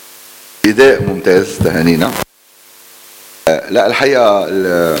 إداء ممتاز، تهانينا. لا الحقيقة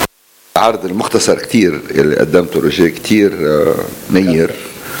العرض المختصر كتير اللي قدمته روجيه كتير نير،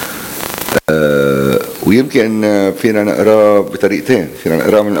 ويمكن فينا نقراه بطريقتين، فينا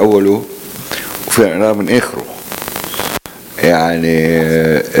نقراه من أوله وفينا نقراه من آخره. يعني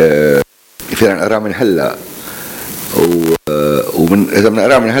فينا نقراه من هلا، ومن إذا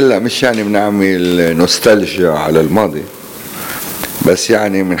بنقراه من هلا مش يعني بنعمل نوستالجيا على الماضي، بس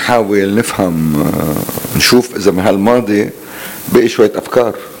يعني بنحاول نفهم، نشوف إذا من هالماضي بقي شوية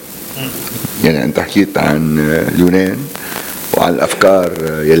أفكار. يعني أنت حكيت عن اليونان وعن الأفكار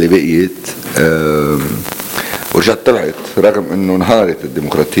يلي بقيت، ورجعت طلعت رغم أنه انهارت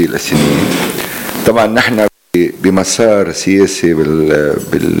الديمقراطية الأثينية. طبعا نحن بمسار سياسي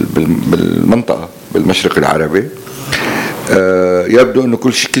بالمنطقة، بالمشرق العربي، يبدو أنه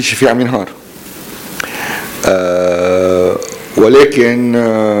كل شيء فيه عم ينهار. ولكن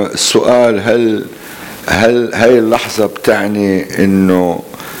السؤال، هل هاي اللحظة بتعني أنه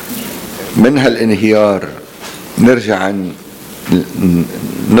من هالانهيار نرجع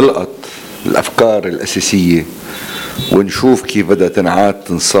نلقط الأفكار الأساسية ونشوف كيف بدها تنعاد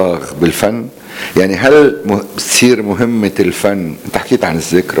تنصاغ بالفن؟ يعني هل بتصير مهمة الفن، انت حكيت عن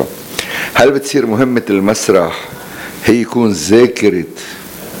الذاكرة، هل بتصير مهمة المسرح هي يكون ذاكرة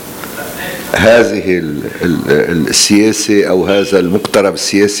هذه السياسة أو هذا المقترب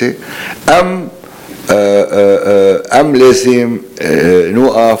السياسي، أم لازم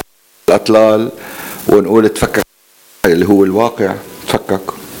نوقف الأطلال ونقول تفكك اللي هو الواقع، تفكك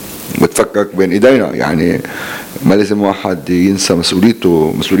وتفكك بين ايدينا. يعني ما لازم واحد ينسى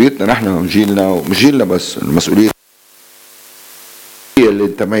مسؤوليته، مسؤوليتنا نحن جيلنا، ومش جيلنا بس، المسؤولية اللي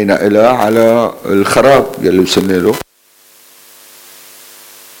انتمينا إلها على الخراب يلي وصلنا له.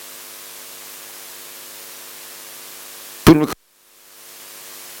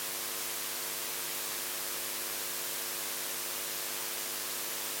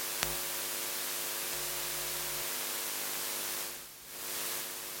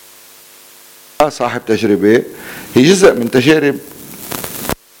 صاحب تجربة هي جزء من تجارب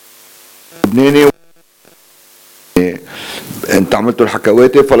لبناني. انت عملتوا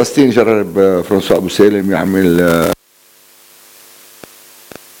الحكواتي، فلسطين جرب فرانسوا ابو سالم يعمل،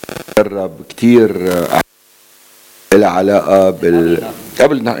 جرب كتير لها علاقة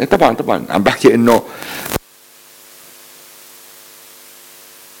قبل. طبعا عم بحكي انه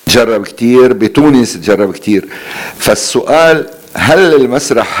جرب كتير، بتونس جرب كتير. فالسؤال هل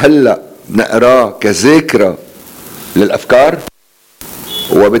المسرح هلأ نقراه كذاكرة للأفكار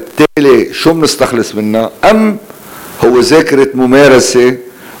وبالتالي شو بنستخلص منها، أم هو ذاكرة ممارسة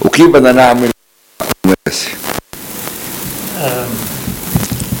وكيف بدنا نعمل ممارسة؟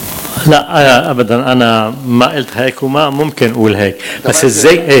 لا ابدا، انا ما قلت هيك وما ممكن اقول هيك، بس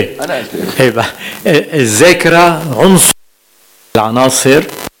ازاي الذاكرة عنصر العناصر،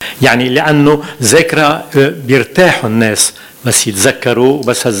 يعني لانه ذاكرة بيرتاحوا الناس بس يتذكروا،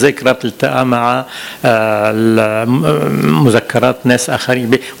 بس هالذاكرة بتلتقى مع مذكرات ناس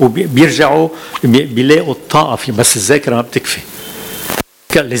آخرين وبيرجعوا بيلاقوا الطاقة فيه، بس الذاكرة ما بتكفي.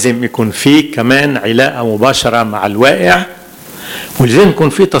 لازم يكون في كمان علاقة مباشرة مع الواقع، ولازم يكون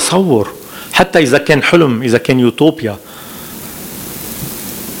في تصور حتى إذا كان حلم، إذا كان يوتوبيا،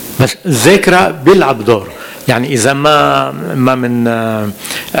 بس الذاكرة بيلعب دور. يعني إذا ما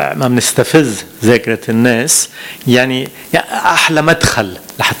بنستفز ذاكرة الناس، يعني أحلى مدخل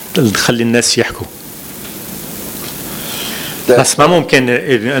لحتى تخلي الناس يحكوا. بس ما ممكن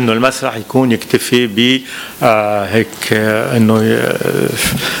إنه المسرح يكون يكتفي ب هيك إنه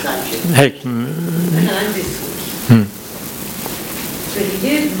هيك. أنا عندي سؤال.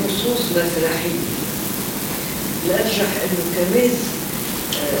 في نصوص مسرحية الأرجح إنه كمان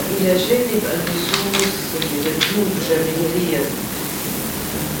إلى جانب النصوص اللي بتكون جماهيرية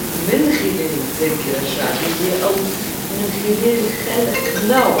من خلال الذاكرة الشعبية أو من خلال خلق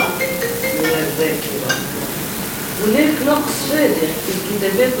نوع من الذاكرة، هناك نقص فادح في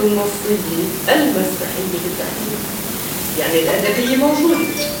الكتابات المصرية المسرحية بالتحديد. يعني الأدبية موجودة،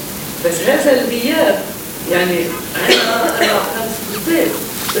 بس هذا الغياب، يعني عندنا 5 كتاب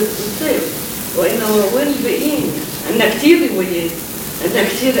 6 كتاب، وإنما وين الباقيين؟ عندنا كتير روايات، عندنا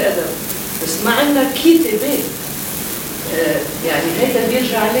كتير أدب، بس ما عندنا كتابات. يعني هذا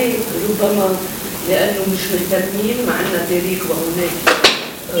بيرجع عليه ربما لأنه مش مهتمين، ما عندنا تاريخ وهناك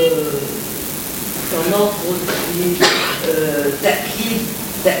تناقض في تأكيد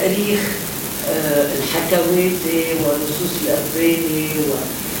تاريخ الحكواتي ونصوص الأرباني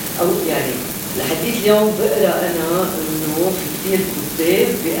أو يعني لحديث اليوم بقرأ أنا إنه في كتير كتاب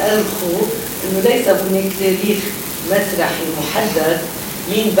بيأرخوا إنه ليس هناك تاريخ مسرحي محدد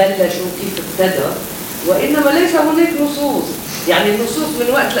مين بلش وكيف ابتدى، وإنما ليس هناك نصوص. يعني النصوص من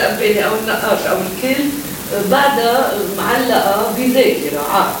وقت الأرباني أو النقاش أو الكل بعدها معلقة بذاكرة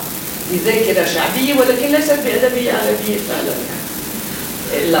عام، بذاكرة شعبية، ولكن ليست بأدبية عربية فعلا.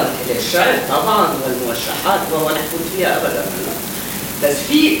 يعني إلا الشعر طبعا والموشحات وما نحكم فيها أبدا، بس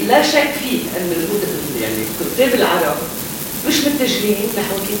في لا شك فيه أن يعني الكتاب العرب مش متجهين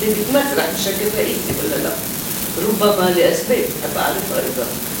نحو كتابة مسرح بشكل رئيسي ولا لا، ربما لأسباب أبقى أعرفها إذا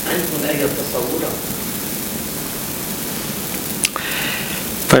عندكم أي تصورات.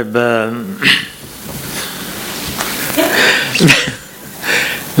 طيب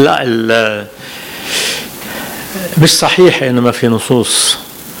لا مش صحيح انه ما في نصوص،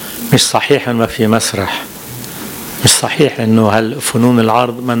 مش صحيح انه ما في مسرح، مش صحيح انه هالفنون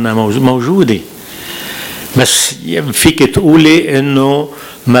العرض منا موجوده، بس فيك تقولي انه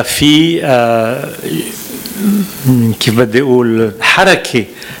ما في كيف بدي اقول حركه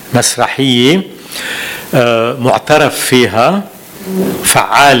مسرحيه معترف فيها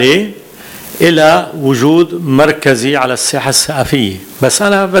فعاله إلى وجود مركزي على الساحة الثقافية. بس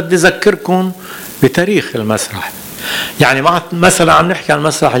أنا بدي أذكركم بتاريخ المسرح. يعني مثلا عم نحكي عن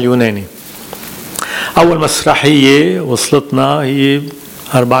المسرح اليوناني، أول مسرحية وصلتنا هي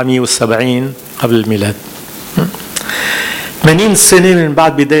 470 قبل الميلاد، 80 سنة من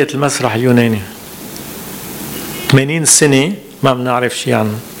بعد بداية المسرح اليوناني، 80 سنة ما بنعرف شيء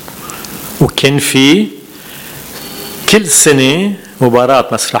عنه. وكان في كل سنة مباراة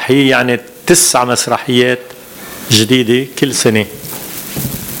مسرحية، يعني 9 مسرحيات جديدة كل سنة.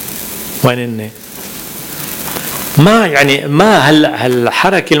 وين هن؟ ما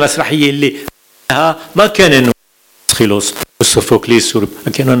هالحركة المسرحية اللي ما كان انه خلص وسوفوكليس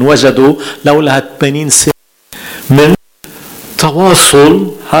كانوا انوجدوا لولا 80 سنة من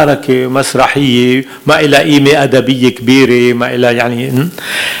تواصل حركة مسرحية ما إلى قيمة أدبية كبيرة، ما إلى يعني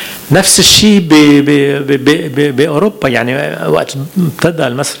نفس الشيء بأوروبا. يعني وقت ابتدأ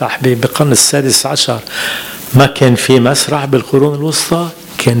المسرح بالقرن السادس عشر ما كان في مسرح. بالقرون الوسطى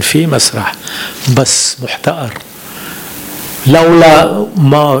كان في مسرح بس محتقر، لولا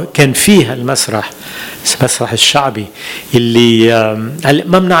ما كان فيها المسرح الشعبي اللي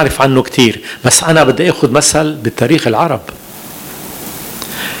ما بنعرف عنه كتير. بس أنا بدي أخذ مثل بتاريخ العرب،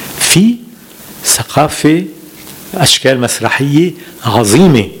 في ثقافة أشكال مسرحية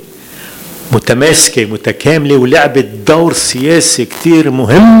عظيمة متماسكة متكاملة ولعبت دور سياسي كتير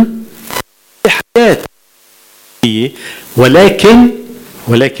مهم في حياتي،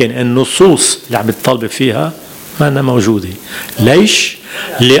 ولكن النصوص اللي عم بتطالب فيها ما أنا موجودة. ليش؟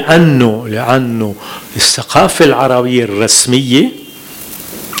 لأنه الثقافة العربية الرسمية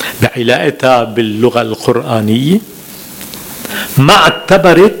بعلاقتها باللغة القرآنية ما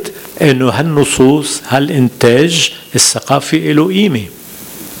اعتبرت انه هالنصوص هالانتاج الثقافي له قيمه.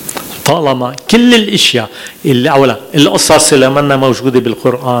 طالما كل الاشياء اللي اولا القصص اللي منا موجوده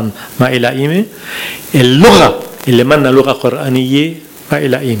بالقران ما لها قيمه، اللغه اللي منا لغه قرانيه ما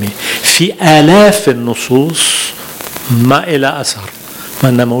لها قيمه، في آلاف النصوص ما لها اثر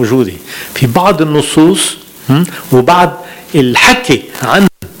منا موجوده. في بعض النصوص وبعض الحكي عن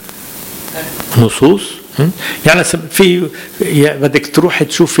نصوص يعني في بدك تروح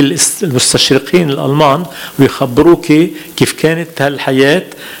تشوف المستشرقين الألمان ويخبروك كيف كانت هالحياة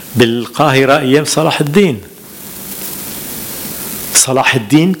بالقاهرة أيام صلاح الدين. صلاح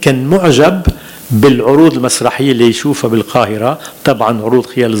الدين كان معجب بالعروض المسرحية اللي يشوفها بالقاهرة، طبعا عروض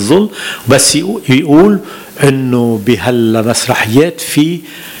خيال الظل، بس يقول انه بهالمسرحيات في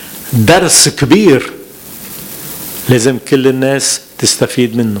درس كبير لازم كل الناس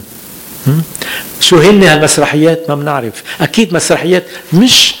تستفيد منه. شو هن هالمسرحيات؟ ما بنعرف. اكيد مسرحيات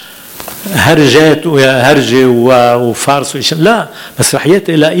مش هرجات وهرجه وفارس وإيش، لا، مسرحيات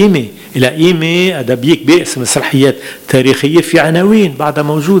لها قيمه، لها قيمه ادبيه كبيره، مسرحيات تاريخيه في عناوين بعدها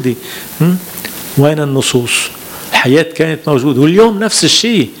موجوده. وين النصوص؟ الحياه كانت موجوده، واليوم نفس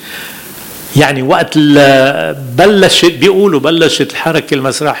الشيء. يعني وقت بلشت الحركه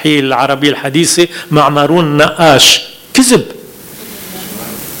المسرحيه العربيه الحديثه مع مارون نقاش، كذب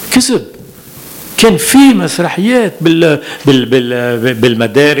كان في مسرحيات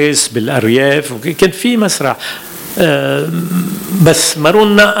بالمدارس بالأرياف، كان في مسرح، بس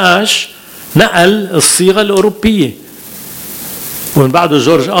مارون نقاش نقل الصيغة الأوروبية، ومن بعده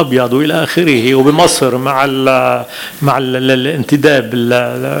جورج أبيض وإلى آخره. وبمصر مع الانتداب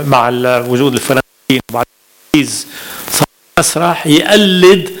مع وجود الفرنسيين وبعد صار مسرح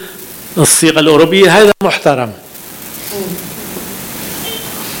يقلد الصيغة الأوروبية، هذا محترم.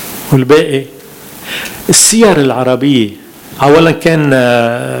 والباقي السير العربية، أولا كان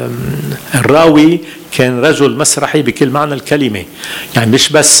الراوي كان رجل مسرحي بكل معنى الكلمة، يعني مش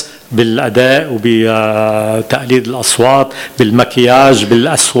بس بالأداء وبتقليد الأصوات، بالمكياج،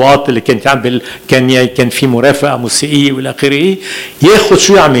 بالأصوات اللي كانت تعمل، كان في مرافقة موسيقية والى آخره. ياخذ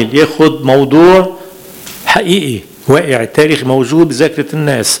شو يعمل؟ ياخذ موضوع حقيقي واقع تاريخ موجود بذاكرة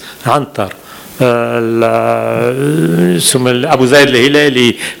الناس، عنتر، أبو زيد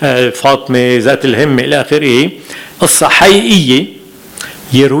الهلالي، فاطمة ذات الهمة إلى آخره، قصة حقيقية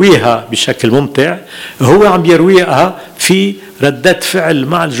يرويها بشكل ممتع. هو عم يرويها في ردة فعل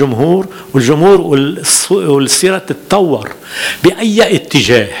مع الجمهور، والجمهور والسيرة تتطور بأي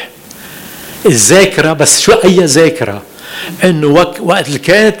اتجاه. الذاكرة، بس شو أي ذاكرة؟ أنه وقت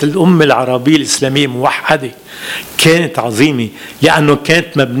كانت الأمة العربية الإسلامية موحدة كانت عظيمة، لأنه كانت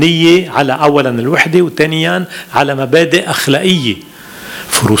مبنية على أولا الوحدة، وثانيا على مبادئ أخلاقية،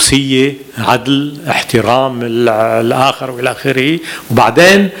 فروسية، عدل، احترام الآخر وإلى آخره.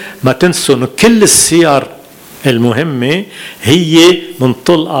 وبعدين ما تنسوا أنه كل السير المهمة هي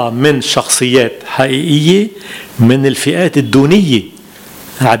منطلقة من شخصيات حقيقية من الفئات الدونية،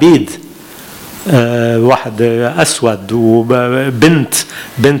 عبيد، واحد أسود وبنت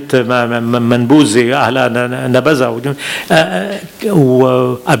منبوذة أهلها نبذة،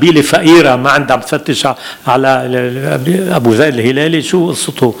 وقبيلة فقيرة ما عندها بتفتش على أبو زيد الهلالي شو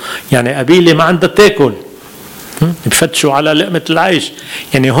قصته، يعني قبيلة ما عندها تاكل بفتشوا على لقمة العيش.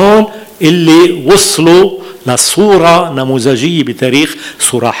 يعني هون اللي وصلوا لصورة نموذجية بتاريخ،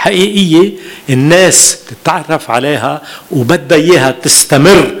 صورة حقيقية الناس تتعرف عليها وبدها إياها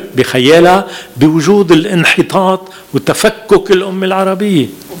تستمر بخيالها بوجود الانحطاط وتفكك الأمة العربية.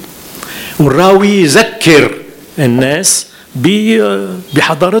 والراوي يذكر الناس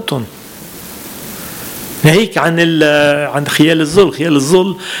بحضارتهم. ناهيك عن خيال الظل. خيال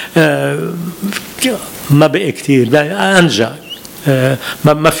الظل ما بقى كتير، أنجى،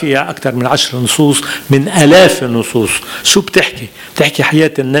 ما فيها أكثر من 10 نصوص من آلاف النصوص. شو بتحكي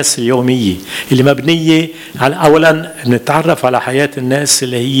حياة الناس اليومية اللي مبنية على، أولا نتعرف على حياة الناس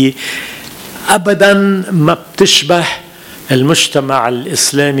اللي هي أبدا ما بتشبه المجتمع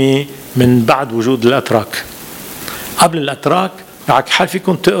الإسلامي من بعد وجود الأتراك. قبل الأتراك حال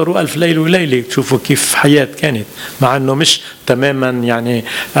فيكم تقروا ألف ليلة وليلة تشوفوا كيف حياة كانت، مع أنه مش تماما يعني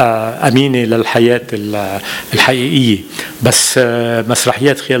أمينة للحياة الحقيقية، بس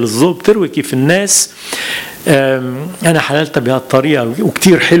مسرحيات خيال الظل بتروي كيف الناس. أنا حللتها بهالطريقة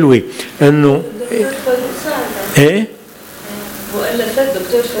وكتير حلوة إنه إيه مؤلفات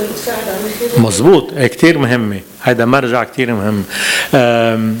دكتور فاروق سعد عن خير. مزبوط، كتير مهمة، هذا مرجع كتير مهم.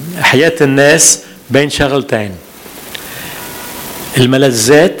 حياة الناس بين شغلتين،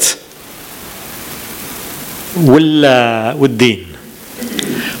 الملذات والدين،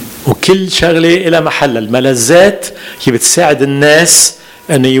 وكل شغلة إلى محل. الملذات هي بتساعد الناس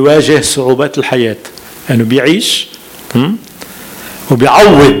أنه يواجه صعوبات الحياة، أنه بيعيش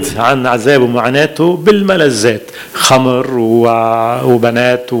وبيعوض عن عذاب ومعاناته بالملذات، خمر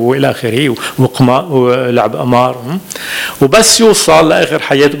وبنات وإلى آخره ولعب قمار. وبس يوصل لآخر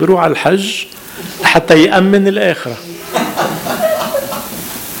حياته بيروح على الحج حتى يأمن الآخرة.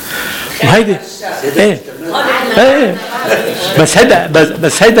 وهيدي ايه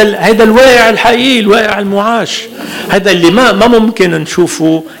بس هيدا الواقع الحقيقي، الواقع المعاش، هذا اللي ما ممكن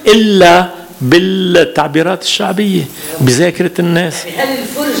نشوفه الا بالتعبيرات الشعبيه بذاكره الناس. هل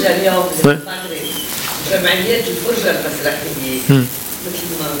الفرجه اليوم جمعيات الفرجه المسرحيه مثل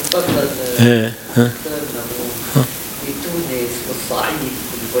ما تفضل بتونس والصعيد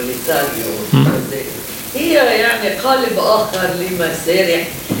والبوليساريو هي يعني قالب اخر لمسارح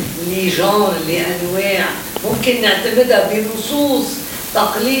لجان لأنواع ممكن نعتمدها بنصوص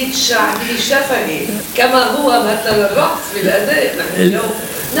تقليد شعبي شفهي كما هو مثلا الرقص في الأداء. نحن اليوم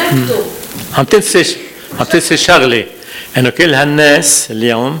نكتب. عم تنسي شغلة، إنه كل هالناس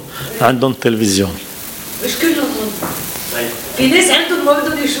اليوم عندهم تلفزيون. مش كلهم، في ناس عندهم ما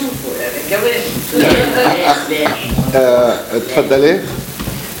بدهم يشوفوا يعني كمان. تفضلي.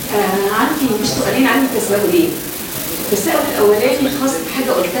 عندي مش سؤالين، عندي تساؤلين. التساؤل الأولاني خاص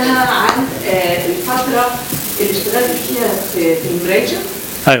بحاجة قلتها عن الفترة اللي اشتغلت فيها في المراجع.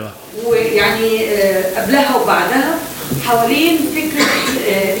 أيوة. ويعني قبلها وبعدها حوالين فكرة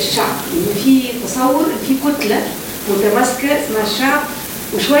الشعب، إن في تصور إن في كتلة متماسكة اسمها الشعب،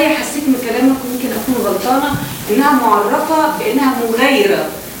 وشوية حسيت من كلامك ممكن أكون غلطانة إنها معرفة بإنها مغايرة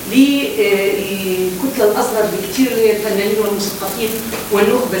للكتلة الأصغر بكتير اللي هي الفنانين والمثقفين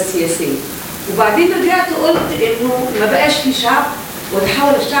والنخبة السياسية. وبعدين رجعت قلت انه ما بقاش في شعب،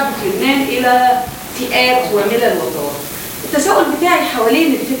 وتحول الشعب في لبنان الى فئات وملل وطوائف. التساؤل بتاعي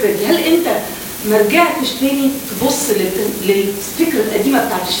حوالين الفكره دي، هل انت ما رجعتش تاني تبص للفكره القديمه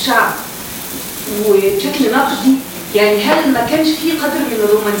بتاعت الشعب وبشكل نقدي؟ يعني هل ما كانش في قدر من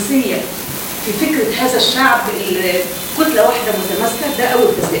الرومانسيه في فكره هذا الشعب كتله واحده متماسكه؟ ده اول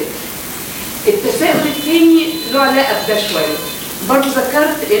تساؤل. التساؤل الثاني له علاقه بده شويه. برضو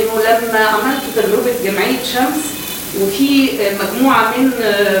ذكرت انه لما عملت تجربة جمعية شمس وفي مجموعة من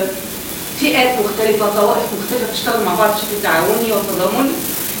فئات مختلفة طوائف مختلفة تشتغل مع بعض بشكل تعاوني وتضامني،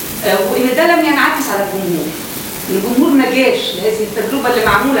 وان ده لم ينعكس على الجمهور. الجمهور ما جاش لهذه التجربة اللي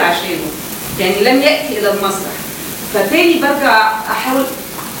معمولة عشانه، يعني لم يأتي الى المسرح. فتاني برجع احاول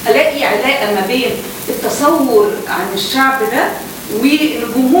الاقي علاقة ما بين التصور عن الشعب ده وان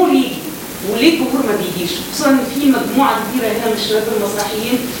الجمهور يجي. وليه الجمهور ما بيجيش؟ خصوصا ان في مجموعه كبيره هنا من الشباب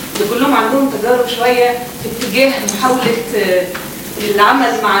المسرحيين اللي كلهم عندهم تجارب شويه في اتجاه محاوله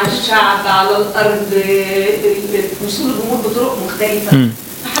العمل مع الشعب على الارض، وصول الجمهور بطرق مختلفه.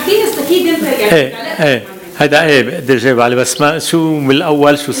 فحابين نستفيد انت يعني هذا بقدر اجاوب عليه، بس ما شو من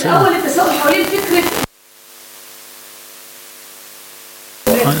الاول شو سأل؟ الاول التساؤل حوالين فكره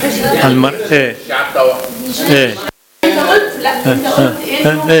الشعب طوائف. انت قلت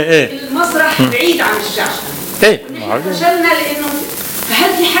انه المسرح بعيد عن الشعب. فشلنا لانه هل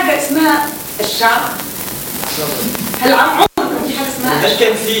في حاجه اسمها الشعب؟ هل عمر كان في حاجه اسمها هل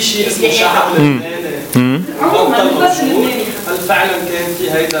كان في شيء اسمه شعب لبناني؟ عموما مش بس لبناني. هل فعلا كان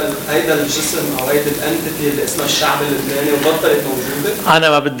في هيدا الجسم او هيدا الانتيتي اللي اسمها الشعب اللبناني وبطلت موجوده؟ انا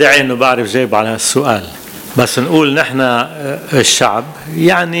ما بدعي انه بعرف جاوب على هالسؤال، بس نقول نحن الشعب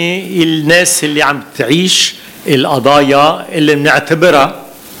يعني الناس اللي عم تعيش القضايا اللي بنعتبرها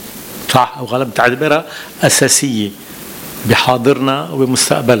صح او غلط بتعتبرها اساسيه بحاضرنا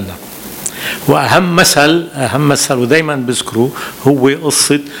وبمستقبلنا. واهم مثل ودائما بذكره هو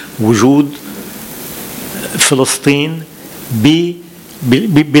قصه وجود فلسطين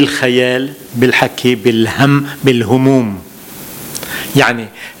بالخيال، بالحكي، بالهم، بالهموم. يعني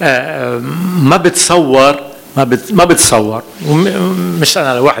ما بتصور مش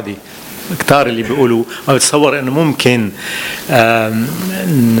انا لوحدي، كتار اللي بيقولوا ما بتصور انه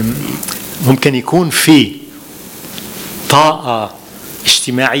ممكن يكون في طاقة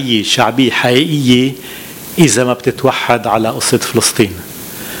اجتماعية شعبية حقيقية إذا ما بتتوحد على قصة فلسطين.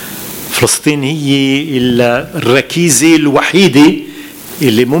 فلسطين هي الركيزة الوحيدة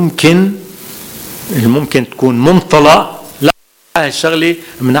اللي ممكن تكون منطلق هالشغلة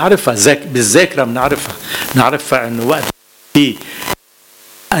بنعرفها بالذاكرة، بنعرفها انه وقت في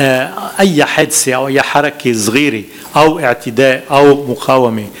اي حادثة او اي حركة صغيرة او اعتداء او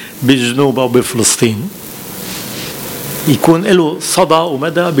مقاومة بالجنوب او بفلسطين يكون له صدى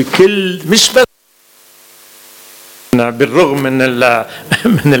ومدى بكل، مش بس بالرغم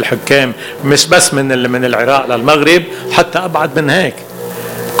من الحكام، مش بس من العراق للمغرب، حتى ابعد من هيك.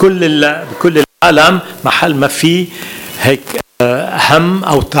 كل العالم محل ما في هيك هم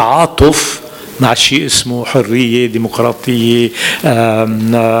أو تعاطف مع شيء اسمه حرية، ديمقراطية،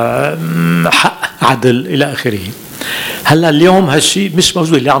 حق، عدل إلى آخره. هلا اليوم هالشيء مش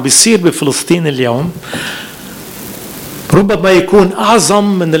موجود. اللي عم بيصير بفلسطين اليوم ربما يكون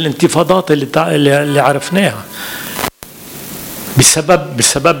أعظم من الانتفاضات اللي عرفناها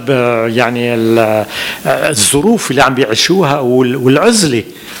بسبب يعني الظروف اللي عم بيعيشوها والعزلة،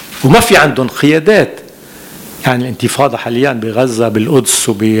 وما في عندهم قيادات. يعني الانتفاضة حاليا بغزة،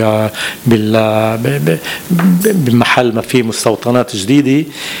 بالقدس، بمحل ما في مستوطنات جديدة،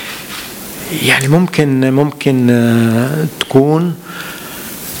 يعني ممكن تكون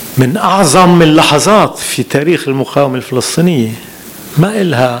من أعظم اللحظات في تاريخ المقاومة الفلسطينية.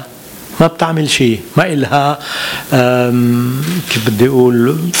 ما بتعمل شيء، ما إلها كيف بدي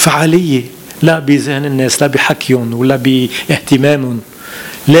أقول فعالية، لا بذهن الناس، لا بحكيهم ولا باهتمامهم.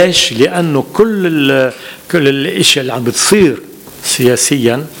 ليش؟ لأنه كل الاشياء اللي عم بتصير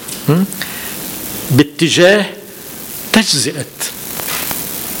سياسيا باتجاه تجزئة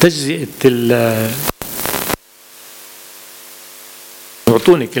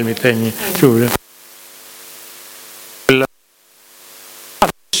اعطوني كلمة ثانية، شو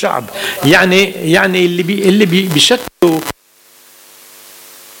الشعب يعني اللي بيشكلوا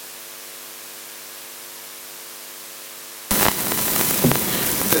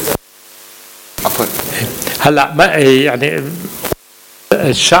هلا يعني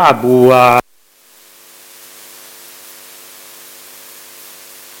الشعب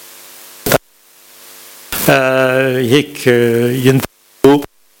هيك ينتقلوا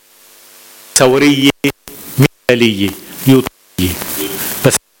ثورية مثالية يوتوبية،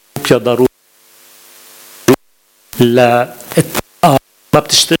 بس ضروري لا ما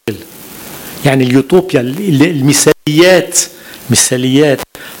بتشتغل. يعني اليوتوبيا مثاليات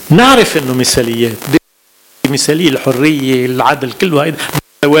نعرف انه مثالية الحرية، العدل، كل هاي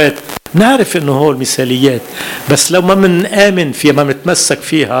المساواة، نعرف انه هو المثاليات، بس لو ما منآمن فيها، ما متمسك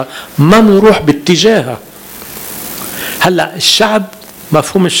فيها، ما نروح باتجاهها. هلا الشعب،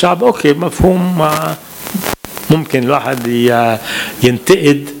 مفهوم الشعب اوكي، مفهوم ممكن الواحد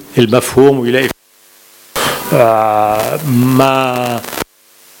ينتقد المفهوم ويلاقي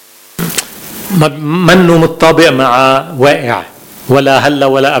منه متطابق مع واقع، ولا هلا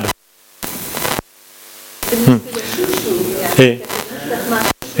ولا ابدا. ايه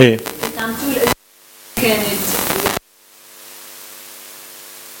ايه كانت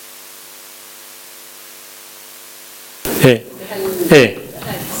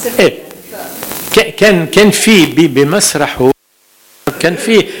ايه كان في بمسرحه كان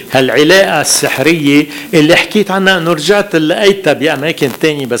في هالعلاقة السحرية اللي حكيت عنها، انه رجعت لقيتها بأماكن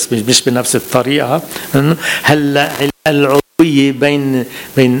تانية بس مش بنفس الطريقة. هالعلاقة العضوية بين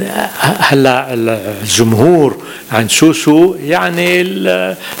هلا الجمهور عن شو يعني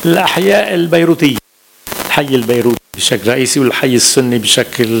الأحياء البيروتية، الحي البيروتي بشكل رئيسي والحي السني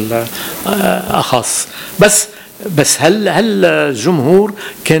بشكل أخص. بس هل الجمهور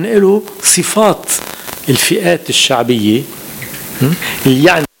كان له صفات الفئات الشعبية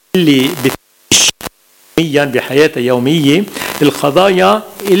اللي بتعيش بحياتها يومية القضايا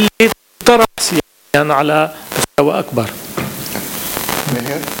اللي تطرح سياسيا على مستوى أكبر.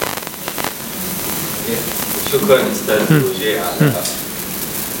 ماهر؟ شكرا استاذ روجيه على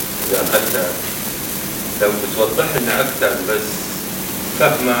اضافتك. لو بتوضح لنا اكثر بس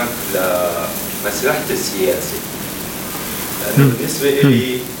فهمك لمسرحة السياسة، لانه بالنسبة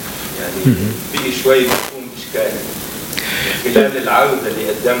لي يعني في شوي مفهوم اشكالي من خلال العرض اللي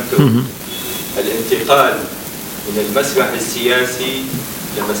قدمته، الانتقال من المسرح السياسي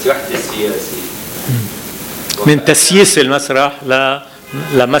لمسرحة السياسي، من تسييس المسرح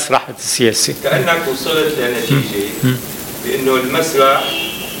لمسرح السياسي. كأنك وصلت لنتيجة بأنه المسرح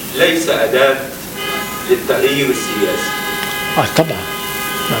ليس أداة للتغيير السياسي. طبعا.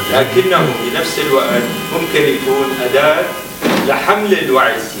 لكنه بنفس الوقت ممكن يكون أداة لحمل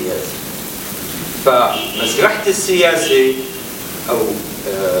الوعي السياسي. فمسرحة السياسة أو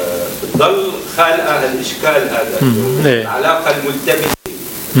بتضل خالقة الإشكال هذا، العلاقة الملتبسة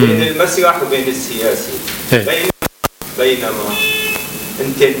بين المسرح وبين السياسي. بينما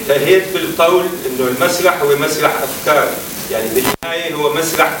انت انتهيت بالقول انه المسرح هو مسرح افكار، يعني بالنهايه هو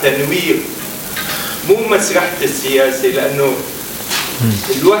مسرح تنوير مو مسرحة السياسة، لانه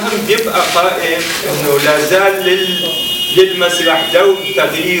الوهم بيبقى قائم انه لا زال للمسرح دور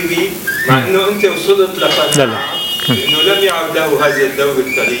تغييري، مع انه انت وصلت لقناعة انه لم يعد له هذا الدور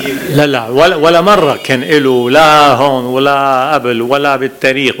التغييري. لا ولا مرة كان له، لا هون ولا قبل ولا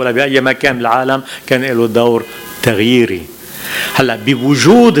بالتاريخ ولا بأي مكان بالعالم كان له دور تغييري. هلا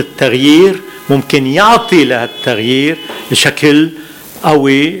بوجود التغيير ممكن يعطي لهالتغيير شكل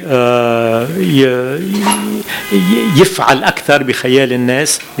قوي يفعل أكثر بخيال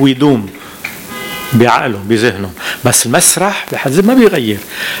الناس ويدوم بعقلهم بذهنهم. بس المسرح بحد ما بيغير.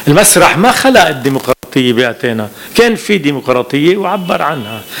 المسرح ما خلق الديمقراطية بأتينا، كان في ديمقراطية وعبر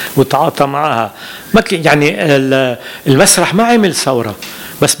عنها وتعاطى معها. ما يعني المسرح ما عمل ثورة،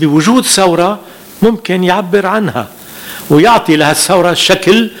 بس بوجود ثورة ممكن يعبر عنها ويعطي لها الثورة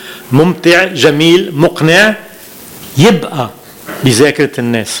شكل ممتع جميل مقنع يبقى بذاكرة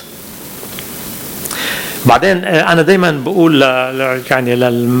الناس. بعدين أنا دايما بقول يعني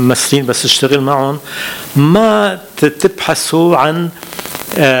للممثلين بس اشتغل معهم، ما تبحثوا عن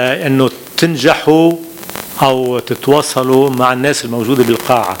أنه تنجحوا أو تتواصلوا مع الناس الموجودة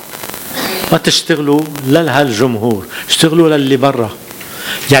بالقاعة. ما تشتغلوا لهالجمهور، اشتغلوا للي برا،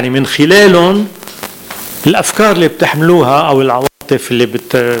 يعني من خلالهم الأفكار اللي بتحملوها أو العواطف اللي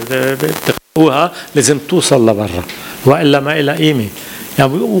بتخلقوها لازم توصل لبرا، وإلا ما إلها قيمة.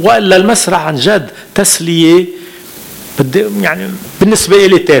 يعني وإلا المسرح عن جد تسلية يعني بالنسبة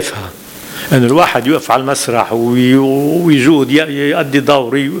لي تافهة، أن الواحد يقف على المسرح ويجود يؤدي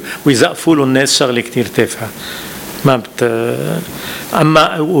دور ويزقفوا له الناس، شغلة كتير تافهة. ما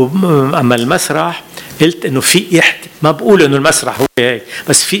أما المسرح قلت إنه في ما بقول إنه المسرح هو هيك،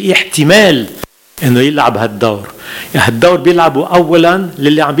 بس في احتمال إنه يلعب هالدور. يعني هالدور بيلعبوا أولاً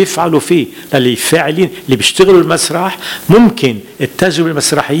للي عم بيفعلوا فيه، للي فاعلين اللي بيشتغلوا المسرح، ممكن التجربة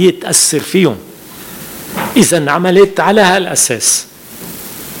المسرحية تأثر فيهم إذا عملت على هالأساس،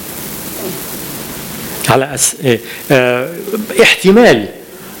 على احتمال.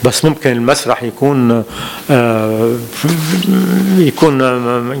 بس ممكن المسرح يكون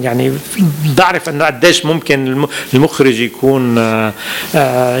يعني بعرف انه قديش ممكن المخرج يكون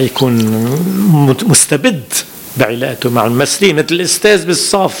مستبد بعلاقته مع الممثلين، مثل الاستاذ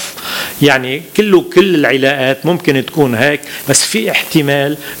بالصف. يعني كل العلاقات ممكن تكون هيك، بس في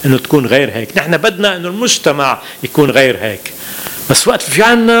احتمال انه تكون غير هيك. نحن بدنا انه المجتمع يكون غير هيك، بس وقت في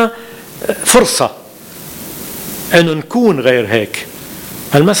عنا فرصة انه نكون غير هيك،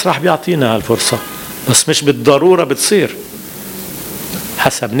 المسرح بيعطينا هالفرصة، بس مش بالضرورة بتصير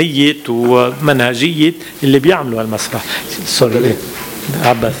حسب نية ومنهجية اللي بيعملوا هالمسرح. سوري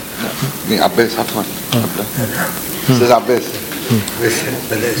عباس. عباس عفوا. استاذ عباس.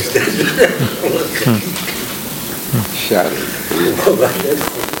 الشعر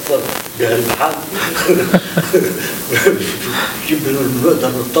بهالمحل جيب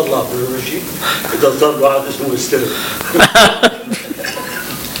نقدر نطلع بالرجي اذا صار واحد اسمه استاذ.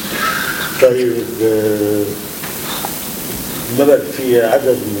 طيب ما بقى في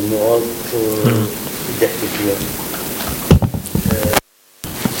عدد من النقاط بدي احكي فيها،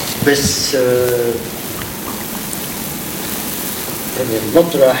 بس يعني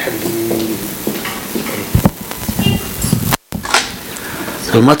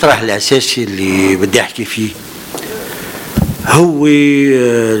المطرح الأساسي اللي بدي أحكي فيه هو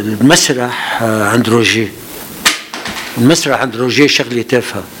المسرح عند روجيه. المسرح عند روجيه شغلة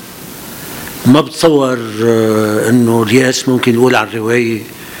تافهة، ما بتصور إنه الياس ممكن يقول عن الرواية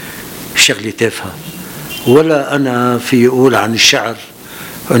شغلة تافهة، ولا أنا في أقول عن الشعر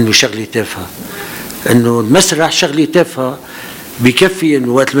إنه شغلة تافهة. إنه المسرح شغلة تافهة بكفي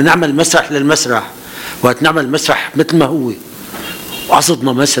انه وقت ما نعمل مسرح للمسرح، وقت نعمل مسرح مثل ما هو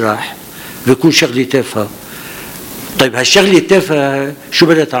وقصدنا مسرح بيكون شغله تافهه. طيب هالشغله التافهه شو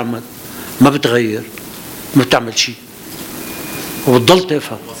بدها تعمل؟ ما بتغير، ما بتعمل شيء وبتضل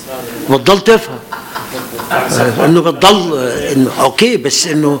تافهه، بتضل تافهه. انه بتضل انه اوكي، بس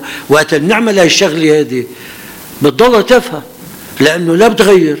انه وقت بنعمل هاي الشغله هذه بتضلها تافهه، لانه لا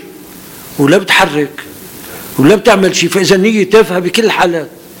بتغير ولا بتحرك ولا بتعمل شيء، فاذا هي تافهه بكل الحالات.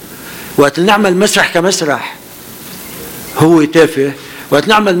 وقت نعمل مسرح كمسرح هو تافه، وقت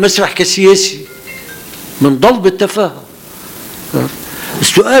نعمل مسرح كسياسي بنضل بالتفاهه.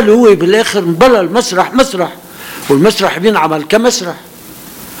 السؤال هو بالاخر بلا المسرح مسرح، والمسرح بينعمل كمسرح،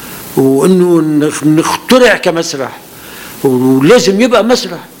 وانه نخترع كمسرح، ولازم يبقى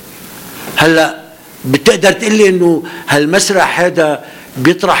مسرح. هلا بتقدر تقول لي انه هالمسرح هذا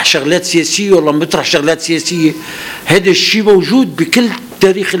بيطرح شغلات سياسيه ولا بيطرح شغلات سياسيه؟ هذا الشيء موجود بكل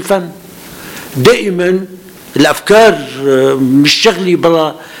تاريخ الفن. دائما الافكار مش شغله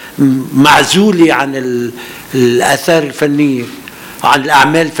بلا معزوله عن الاثار الفنيه، عن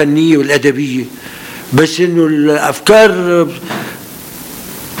الاعمال الفنيه والادبيه، بس انه الافكار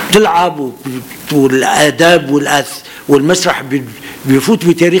تلعب، والاداب والمسرح بيفوت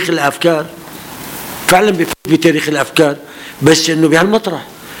بتاريخ الافكار، فعلا بيفوت بتاريخ الافكار، بس انه بهالمطرح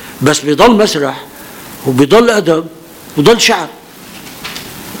بس بيضل مسرح وبيضل ادب وبيضل شعر.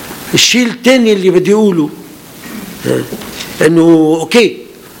 الشيء الثاني اللي بدي اقوله انه اوكي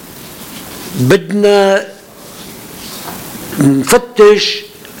بدنا نفتش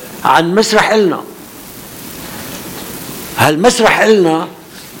عن مسرح إلنا. هالمسرح إلنا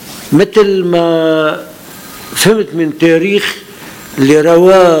مثل ما فهمت من تاريخ اللي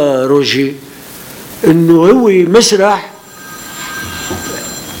رواه روجي انه هو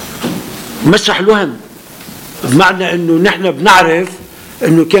مسرح الوهم، بمعنى انه نحن بنعرف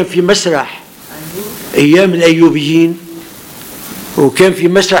انه كان في مسرح ايام الايوبيين، وكان في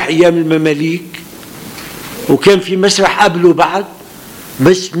مسرح ايام المماليك، وكان في مسرح قبل وبعد،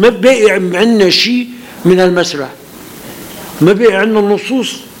 بس ما بقي عندنا شيء من المسرح، ما بقي عندنا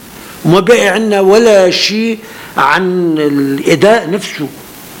النصوص، وما بقي عندنا ولا شيء عن الاداء نفسه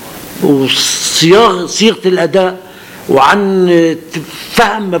وصياغه الاداء، وعن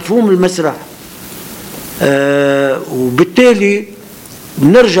فهم مفهوم المسرح. وبالتالي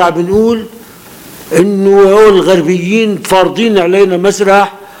بنرجع بنقول انه هؤلاء الغربيين فارضين علينا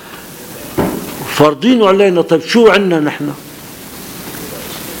مسرح، فارضينه علينا. طيب شو عندنا نحن؟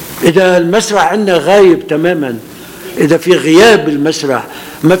 اذا المسرح عندنا غايب تماما، اذا في غياب المسرح،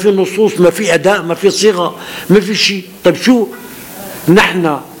 ما في نصوص، ما في اداء، ما في صيغه، ما في شيء، طيب شو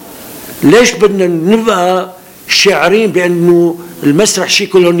نحن؟ ليش بدنا نبقى شاعرين بانه المسرح شيء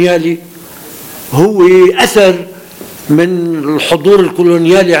كولونيالي؟ هو اثر من الحضور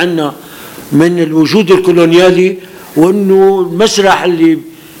الكولونيالي عندنا، من الوجود الكولونيالي، وانه المسرح اللي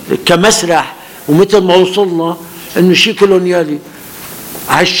كمسرح ومثل ما وصلنا انه شيء كولونيالي.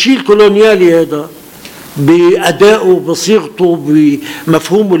 هالشيء الكولونيالي هذا بأدائه، بصيغته،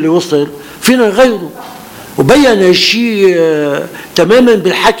 بمفهومه اللي وصل فينا نغيره. وبين الشيء تماما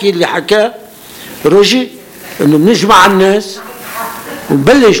بالحكي اللي حكاه روجي، انه بنجمع الناس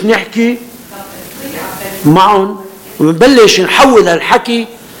ونبلش نحكي معهم، ونبلش نحول الحكي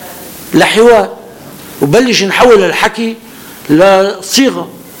لحوار، وبلش نحول الحكي لصيغه،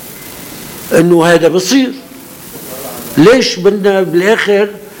 انه هذا بصير. ليش بدنا بالاخر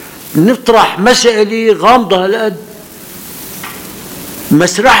نطرح مسألة غامضة هالقد؟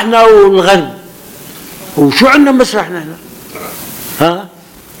 مسرحنا والغرب، وشو عندنا مسرح نحن؟ ها؟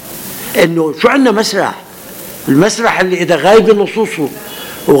 انه شو عندنا مسرح؟ المسرح اللي اذا غايب نصوصه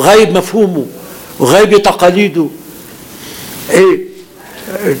وغايب مفهومه وغايب تقاليده، ايه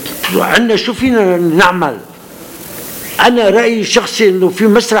عندنا شو فينا نعمل؟ انا رأيي الشخصي انه في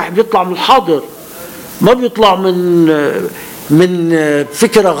مسرح بيطلع من الحاضر، ما بيطلع من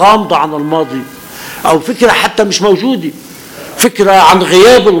فكرة غامضة عن الماضي، أو فكرة حتى مش موجودة، فكرة عن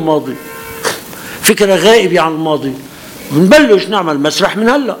غياب الماضي، فكرة غائبة عن الماضي. بنبلش نعمل مسرح من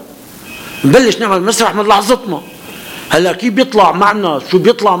هلا، بنبلش نعمل مسرح من لحظتنا. هلا كيف بيطلع معنا، شو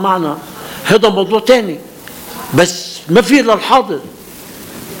بيطلع معنا، هذا موضوع تاني، بس ما في إلا الحاضر.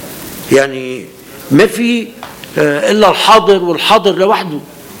 يعني ما في إلا الحاضر، والحاضر لوحده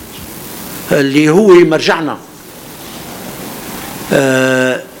اللي هو مرجعنا.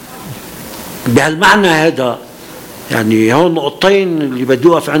 بهالمعنى هذا يعني هون نقطتين اللي بدي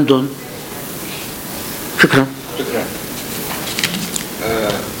اوقف عندهم. شكرا.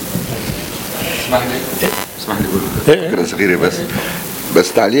 اسمح لي اقول فكره صغيره بس.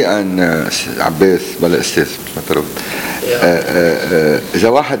 بس تعليقا عباس بلا استاذ اذا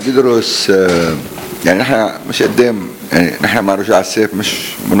واحد بيدرس يعني نحن مش قدام، يعني نحن مع رجاء السيف مش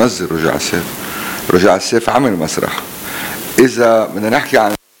منظر رجاء السيف. رجاء السيف عمل مسرح. اذا بدنا نحكي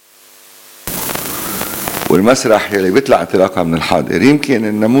عن والمسرح يلي بيطلع انطلاقا من الحاضر، يمكن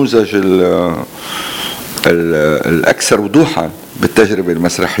النموذج الاكثر وضوحا بالتجربه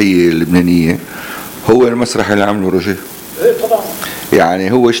المسرحيه اللبنانيه هو المسرح اللي عمله روجيه. ايه طبعا.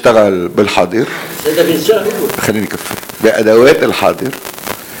 يعني هو اشتغل بالحاضر، خليني كفر بادوات الحاضر.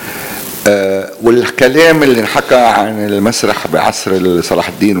 والكلام اللي انحكى عن المسرح بعصر صلاح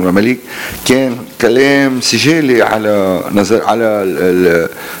الدين والمماليك كان كلام سجالي على نظر على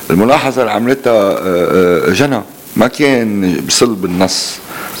الملاحظه اللي عملتها جنى، ما كان بصلب النص.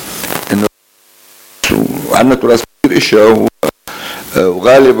 انه عندنا تراث كثير اشياء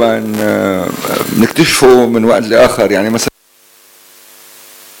وغالبا بنكتشفه من وقت لاخر. يعني مثلا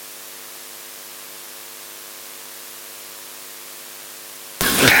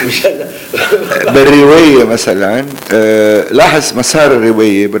بالرواية مثلا لاحظ مسار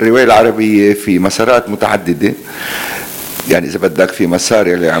الرواية بالرواية العربية في مسارات متعددة. يعني إذا بدك في مسار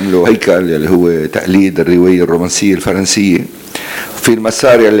يلي عمله هيكل اللي هو تقليد الرواية الرومانسية الفرنسية، في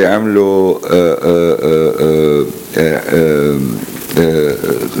المسار يلي عمله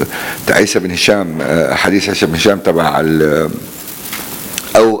عيسى بن هشام، حديث عيسى بن هشام تبع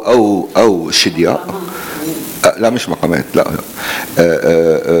أو الشدياء، لا مش مقامات، لا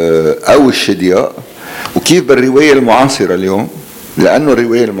او الشدياء. وكيف بالروايه المعاصره اليوم، لانه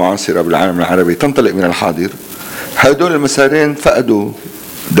الروايه المعاصره بالعالم العربي تنطلق من الحاضر، هدول المسارين فقدوا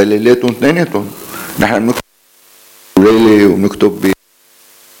دليلاتهم اثنيناتهم. نحن بنكتب ليله وبنكتب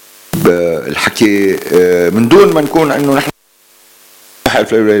بالحكي من دون ما نكون انه نحن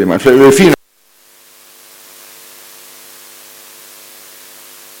الفليله ما الفليله فينا.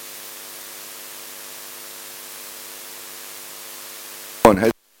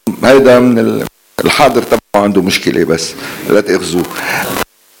 هيدا من الحاضر تبعه عنده مشكلة، بس لا تأخذوه.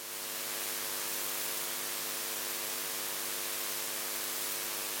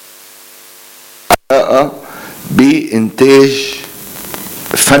 بإنتاج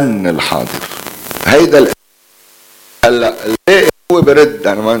فن الحاضر. هيدا هلا هو برد.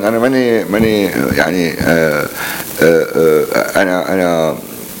 انا ماني يعني انا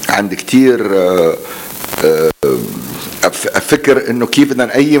عندي كتير افكر انه كيف بدنا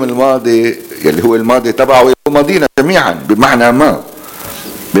نقيم الماضي يلي هو الماضي تبعه هو ماضينا جميعا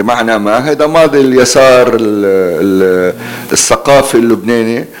بمعنى ما هذا ماضي اليسار الثقافي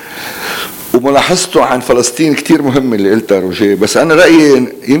اللبناني. وملاحظته عن فلسطين كتير مهمة اللي قلتها روجيه، بس انا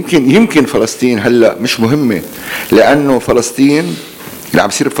رأيي يمكن فلسطين هلا مش مهمة، لانه فلسطين اللي عم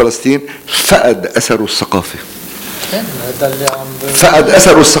يصير بفلسطين فقد اثره الثقافي. فقد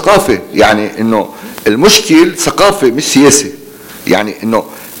اثره الثقافي، يعني انه المشكل ثقافي مش سياسي. يعني انه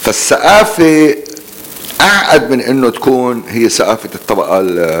فالثقافه اعقد من انه تكون هي ثقافه الطبقه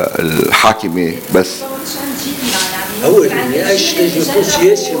الحاكمه بس. هو النقاش لازم يكون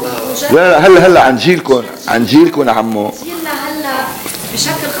سياسي معه. لا هلا عن جيلكم عمو. جيلنا هلا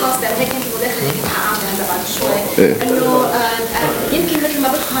بشكل خاص، لان هيك المداخله اللي كنت حاعملها هلا بعد شوي، انه يمكن مثل ما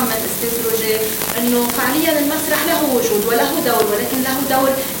بفهم من الاستاذ روجيه انه فعليا المسرح له وجود وله دور، ولكن له دور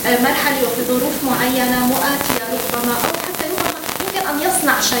مرحلي وفي ظروف معينه مؤاتيه ربما، او حتى يمكن ان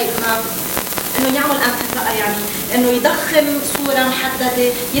يصنع شيء ما، انه يعمل انتفاء، يعني انه يضخم صوره محدده،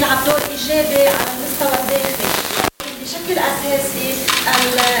 يلعب دور ايجابي على المستوى الداخلي. بشكل اساسي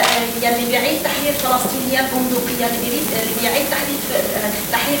يلي بيعيد تحرير فلسطين هي البندقيه، اللي بيعيد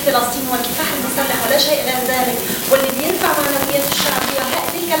تحرير فلسطين هو الكفاح المسلح ولا شيء غير ذلك، واللي بيرفع معنويات الشعب هي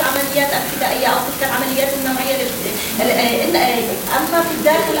تلك العمليات الفدائيه او تلك العمليات النوعيه اما في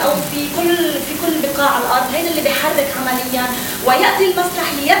الداخل او في كل بقاع الارض. هذا اللي بيحرك عمليا، وياتي المسرح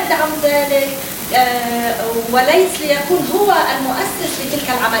ليدعم ذلك وليس ليكون هو المؤسس لتلك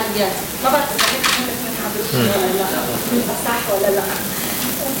العمليات. ما بعرف اذا هيك فهمت من حضرتك ولا لا، صح ولا لا؟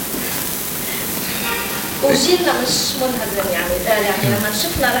 وجيلنا مش منهزم، يعني لما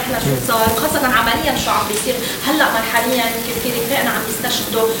شفنا نحن شو صار، وخاصة عمليا شو عم بيصير هلا مرحليا. يمكن في رفاقنا عم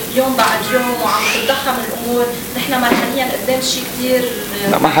يستشهدوا يوم بعد يوم وعم تتضخم الامور، نحن مرحليا قدام شيء كثير.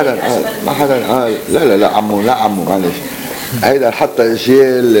 لا ما حدا قال لا عمو معلش. هيدا حتى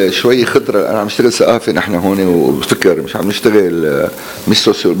جيل شوي خضرة. انا عم نشتغل ثقافي نحن هون وفكر، مش عم نشتغل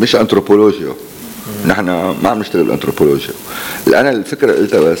مش انثروبولوجيا. نحن ما عم نشتغل انثروبولوجيا. انا الفكرة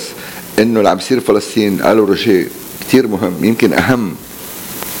قلتها بس انه اللي عم يصير فلسطين قالوا روجيه كثير مهم، يمكن اهم.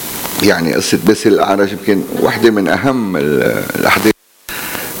 يعني قصة باسل الأعرج يمكن واحدة من اهم الاحداث،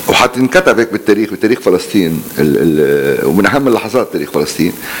 وحتنكتب هيك بالتاريخ، بتاريخ فلسطين ومن أهم اللحظات تاريخ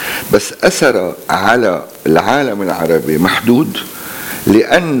فلسطين، بس أثر على العالم العربي محدود،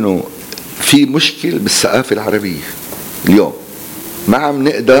 لأنه في مشكل بالثقافة العربية اليوم.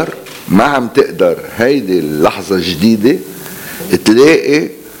 ما عم تقدر هيدي اللحظة الجديدة تلاقي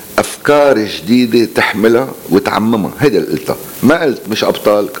أفكار جديدة تحملها وتعممها. هيدا اللي قلتها، ما قلت مش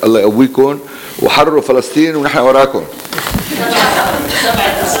أبطال، الله يقويكم وحرروا فلسطين ونحن وراكم.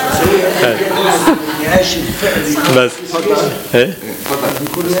 بس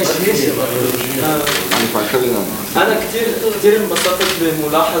انا كثير انبسطت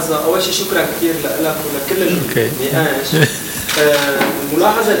بملاحظه. اول شيء شكرا كثير لك ولكل النقاش.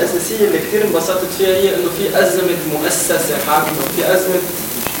 الملاحظه الاساسيه اللي كثير انبسطت فيها هي انه في ازمه مؤسسه حاكمه، وفي ازمه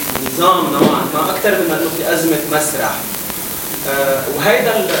نظام نوعا ما اكثر من انه في ازمه مسرح.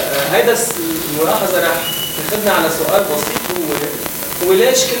 وهيدا الملاحظه رح تاخذنا على سؤال بسيط، هو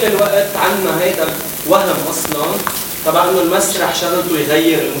ليش كل الوقت عندنا هيدا الوهم اصلا طبعا انه المسرح شغلته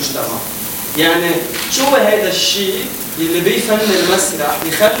يغير المجتمع؟ يعني شو هو هيدا الشيء اللي بيفن المسرح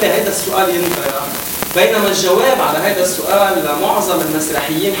بيخلي هيدا السؤال ينطرح؟ بينما الجواب على هيدا السؤال لمعظم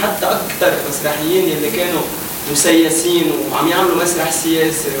المسرحيين، حتى اكثر المسرحيين اللي كانوا مسيسين وعم يعملوا مسرح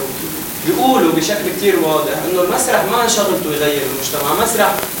سياسي، بيقولوا بشكل كتير واضح انه المسرح ما شغلته يغير المجتمع،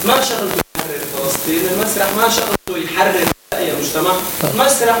 المسرح ما شغلته يحرر فلسطين، المسرح ما شغلته يحرر اي مجتمع،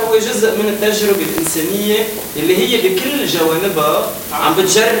 المسرح هو جزء من التجربة الإنسانية اللي هي بكل جوانبها عم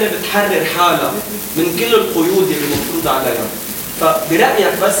بتجرب تحرر حالها من كل القيود اللي المفروض عليها.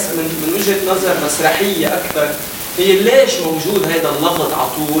 فبرأيك بس من وجهة نظر مسرحية أكثر، هي ليش موجود هذا اللغط على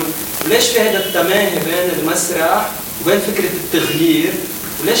طول؟ وليش في هذا التماهي بين المسرح وبين فكرة التغيير؟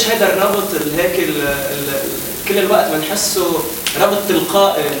 وليش هذا الربط اللي هيك كل الوقت بنحسه ربط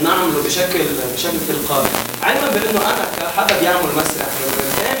تلقائي بنعمله بشكل تلقائي؟ علما بانه انا كحدا بيعمل مسرح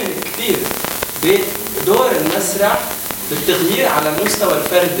بآمن كثير بدور المسرح بالتغيير على المستوى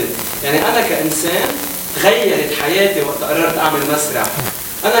الفردي. يعني انا كانسان تغيرت حياتي وقت قررت اعمل مسرح.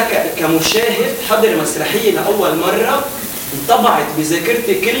 انا كمشاهد حضر مسرحيه لاول مره انطبعت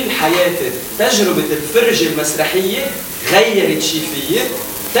بذاكرتي كل حياتي. تجربه الفرجه المسرحيه غيرت شيء فيي،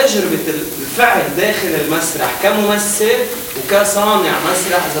 تجربة الفعل داخل المسرح كممثل وكصانع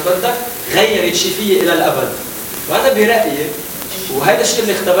مسرح إذا بدك غيرت شيء فيي إلى الأبد. وأنا برأيي، وهذا الشيء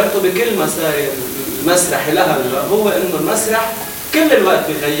اللي اختبرته بكل مساري المسرحي لهلا، هو إنه المسرح كل الوقت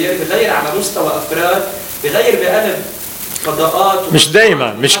بيغير على مستوى أفراد، بيغير بقلب فضاءات. مش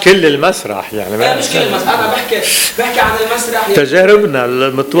دايما، مش كل المسرح يعني. لا مش كل المسرح، أنا بحكي عن المسرح تجاربنا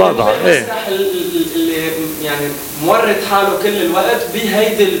المتواضعة. المسرح اللي يعني مورد حاله كل الوقت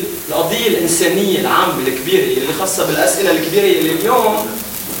بهيدي القضية الإنسانية العامة الكبيرة اللي خاصة بالأسئلة الكبيرة اللي اليوم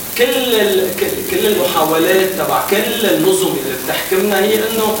كل المحاولات تبع كل النظم اللي بتحكمنا هي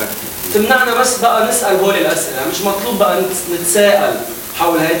إنه تمنعنا بس بقى نسأل هول الأسئلة. مش مطلوب بقى نتساءل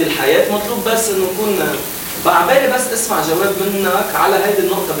حول هيدي الحياة، مطلوب بس إنه نكون بقى عبالي بس اسمع جواب منك على هيدي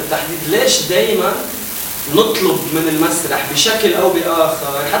النقطة بالتحديد. ليش دايما نطلب من المسرح بشكل أو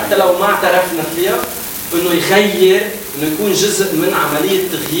بآخر حتى لو ما اعترفنا فيها انه يغير، انه يكون جزء من عمليه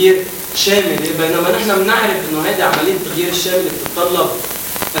تغيير شامله، بينما نحن بنعرف انه هذه عمليه التغيير الشامله بتتطلب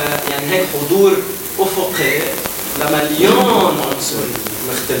يعني هيك حضور افقي لمليون عنصر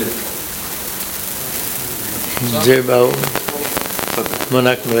مختلف. جيب او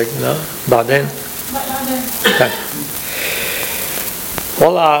منك لا بعدين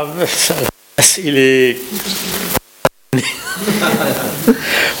والله اسئله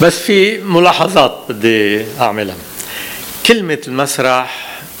بس في ملاحظات بدي أعملها. كلمة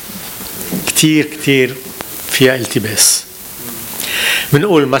المسرح كتير فيها التباس.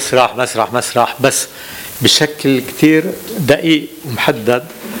 بنقول مسرح مسرح مسرح بس بشكل كتير دقيق ومحدد.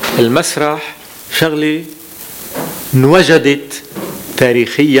 المسرح شغلة انوجدت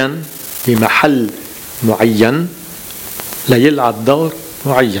تاريخيا بمحل معين ليلعب دور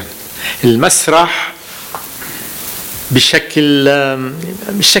معين. المسرح بالشكل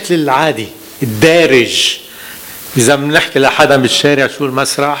العادي الدارج. إذا بنحكي لحدا بالشارع شو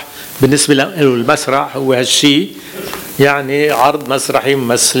المسرح، بالنسبة له المسرح هو هالشيء، يعني عرض مسرحي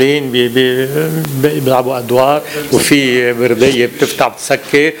ممثلين بيلعبوا أدوار، وفي بردية بتفتح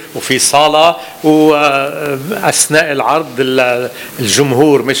بتسكي، وفي صالة، وأثناء العرض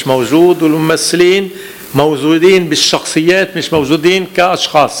الجمهور مش موجود والممثلين موجودين بالشخصيات مش موجودين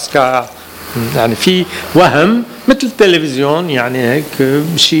كأشخاص يعني في وهم مثل التلفزيون، يعني هيك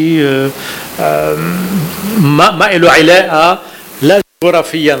شيء ما له علاقة لا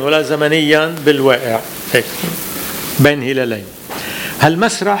جغرافيا ولا زمنيا بالواقع، هيك بين هلالين.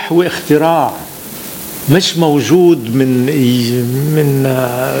 هالمسرح هو اختراع مش موجود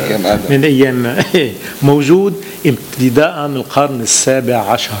من ايام موجود ابتداء من القرن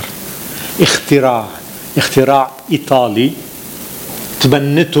ال17. اختراع ايطالي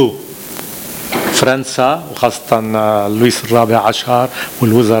تبنته فرنسا وخاصة لويس ال14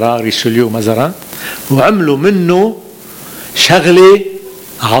 والوزراء ريشيليو ومازاران، وعملوا منه شغلة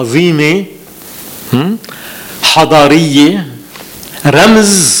عظيمة حضارية،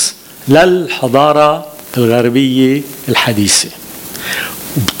 رمز للحضارة الغربية الحديثة،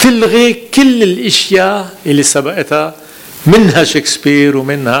 وبتلغي كل الاشياء اللي سبقتها، منها شكسبير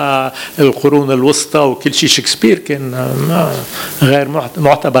ومنها القرون الوسطى وكل شيء. شكسبير كان غير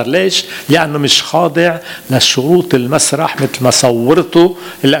معتبر. ليش؟ لأنه مش خاضع لشروط المسرح مثل ما صورته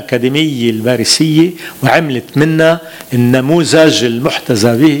الأكاديمية الباريسية وعملت منها النموذج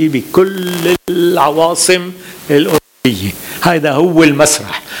المحتذى به بكل العواصم الأوروبية. هذا هو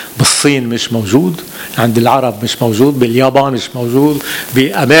المسرح. بالصين مش موجود، عند العرب مش موجود، باليابان مش موجود،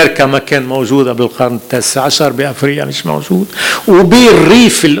 بأمريكا ما كان موجودة بالقرن ال19، بأفريقيا مش موجود،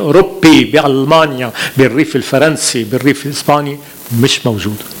 وبالريف الأوروبي بألمانيا، بالريف الفرنسي، بالريف الإسباني مش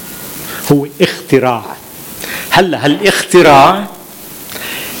موجود. هو اختراع. هلا هالاختراع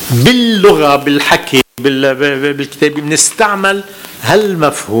باللغة بالحكي بالكتاب بنستعمل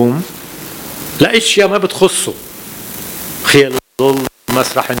هالمفهوم لأشياء ما بتخصه. خيال الظل،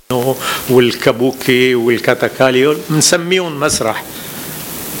 مسرح النو والكابوكي والكاتاكالي بنسميهم مسرح.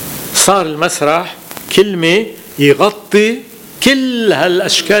 صار المسرح كلمة يغطي كل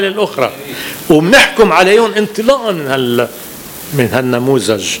هالأشكال الأخرى، وبنحكم عليهم انطلاقا من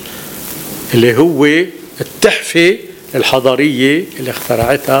هالنموذج اللي هو التحفة الحضارية اللي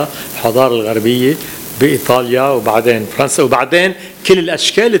اخترعتها الحضارة الغربية بإيطاليا وبعدين فرنسا وبعدين كل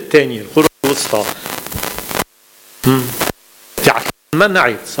الأشكال الثانية القرون الوسطى.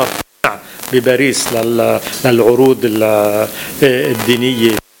 منعت، صار بباريس للعروض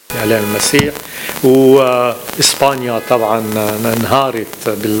الدينية على المسيح، وإسبانيا طبعا انهارت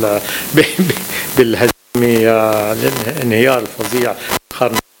بالهزيمة، الانهيار الفظيع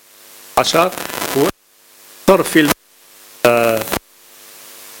القرن ال10، وصار في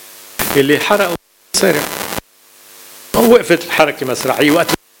اللي حرقوا سرق. وقفت الحركة المسرحية وقت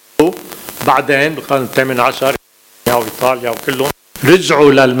بعدين بالقرن ال18 وإيطاليا وكلهم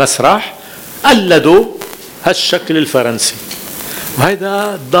رجعوا للمسرح، قلدوا هالشكل الفرنسي.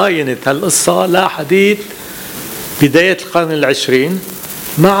 وهذا ضاينت هالقصة لحديث بداية القرن العشرين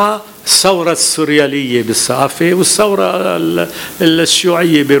مع الثورة السوريالية بالثقافة والثورة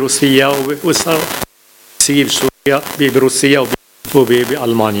الشيوعية بروسيا والثورة بسوريا بروسيا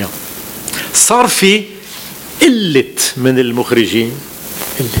وبألمانيا. صار في قلة من المخرجين،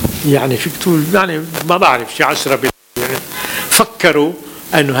 يعني فيك تقول يعني ما بعرف شي 10 يعني فكروا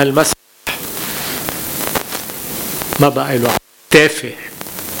انه هالمسرح ما بقى له تافه،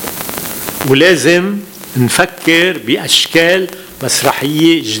 ولازم نفكر باشكال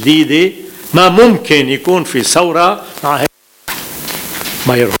مسرحيه جديده. ما ممكن يكون في ثوره مع هيك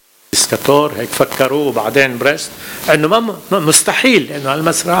ما يروح سكاتور هيك فكروا، وبعدين بريست انه ما مستحيل انه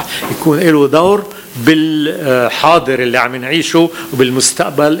المسرح يكون له دور بالحاضر اللي عم نعيشه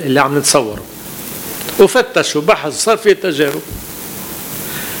وبالمستقبل اللي عم نتصوره. وفتشوا بحث، صار في تجارب.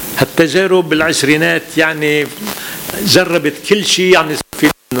 هالتجارب بالعشرينات يعني جربت كل شيء عم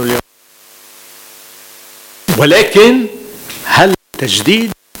نستفيد منه اليوم، ولكن هل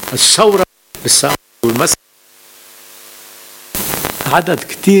تجديد الثورة بالثقافة والمسرح عدد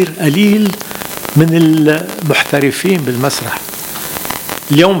كتير قليل من المحترفين بالمسرح.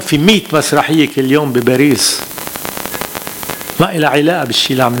 اليوم في 100 مسرحية كل يوم بباريس، ما إلها علاقة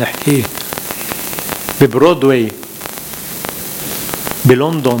بالشيء اللي عم نحكيه. ببرودواي،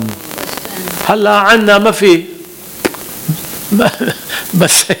 بلندن، هلا عنا ما في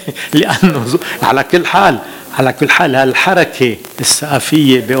بس لأنه على كل حال هالحركة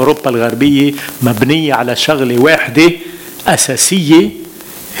الثقافية بأوروبا الغربية مبنية على شغلة واحدة أساسية،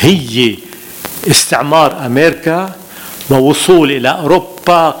 هي استعمار أمريكا ووصول إلى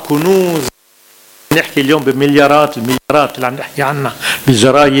أوروبا كنوز. نحكي اليوم بمليارات المليارات اللي عم نحكي عنها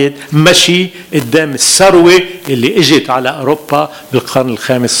بالجرايد، مشي قدام الثروة اللي اجت على أوروبا بالقرن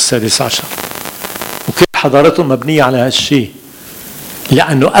الخامس والسادس عشر، وكل حضارتهم مبنية على هالشيء.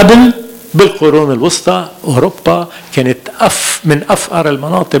 لأنه قبل بالقرون الوسطى أوروبا كانت من أفقر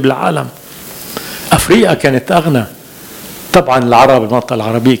المناطق بالعالم. أفريقيا كانت أغنى، طبعا العرب المنطقة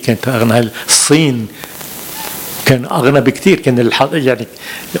العربية كانت أغنى، الصين كان أغنى بكتير، كان يعني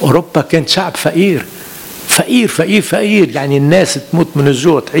أوروبا كانت شعب فقير. فقير فقير فقير، يعني الناس تموت من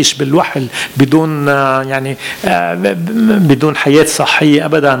الجوع، تعيش بالوحل بدون يعني بدون حياة صحية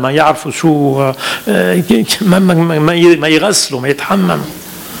أبدا، ما يعرفوا شو ما يغسلوا ما يتحمموا.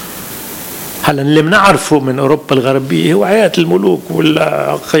 هلا اللي بنعرفه من أوروبا الغربية هو حياة الملوك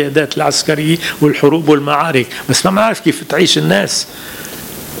والقيادات العسكرية والحروب والمعارك، بس ما بنعرف كيف تعيش الناس.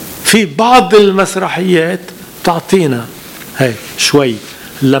 في بعض المسرحيات تعطينا هي شوي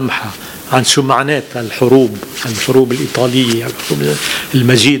لمحة عن شو معناتها الحروب الإيطالية، الحروب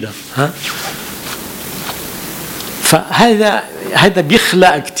المجيدة. فهذا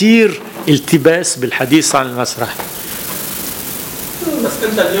بيخلق كتير التباس بالحديث عن المسرح. بس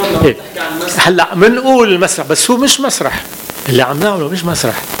انت اليوم لما بتحكي عن المسرح هلا بنقول المسرح، بس هو مش مسرح، اللي عم نعمله مش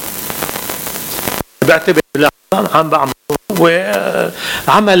مسرح. بعتبر عم بعمل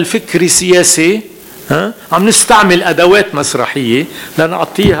وعمل فكري سياسي، عم نستعمل ادوات مسرحيه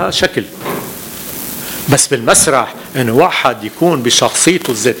لنعطيها شكل. بس بالمسرح انه واحد يكون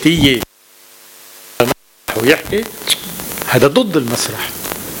بشخصيته الذاتيه ويحكي، هذا ضد المسرح،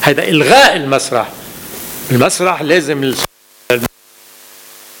 هذا الغاء المسرح. المسرح لازم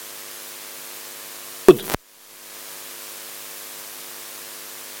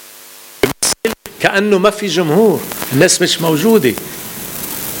كأنه ما في جمهور، الناس مش موجودة.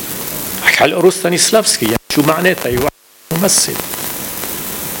 حكى على القروس ستانيسلافسكي، يعني شو معناتها يوحد ممثل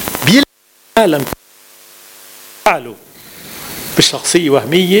بالعالم حاله بشخصية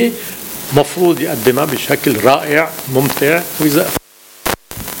وهمية مفروض يقدمها بشكل رائع ممتع وإذا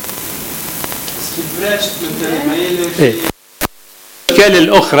الأشكال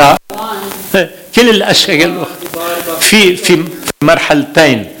الأخرى، كل الأشكال الأخرى في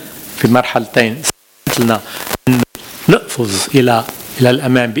مرحلتين لنا أن نقفز إلى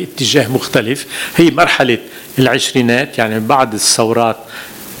الأمام باتجاه مختلف. هي مرحلة العشرينات، يعني بعد الثورات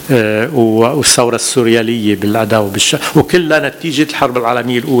والثورة السوريالية بالعداوة وكلها نتيجة الحرب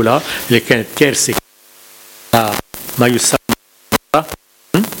العالمية الأولى اللي كانت كارثة ما يسمى.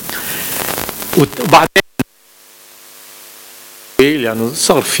 وبعدين يعني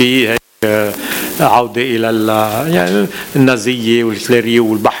صار في هيك عودة إلى يعني النازية والهتلرية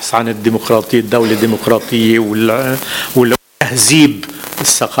والبحث عن الديمقراطية، الدولة الديمقراطية والتهذيب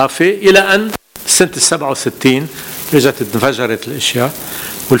الثقافة، إلى أن سنة 67 رجعت انفجرت الأشياء،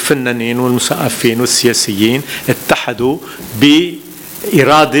 والفنانين والمثقفين والسياسيين اتحدوا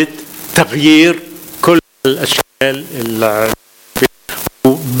بإرادة تغيير كل الأشكال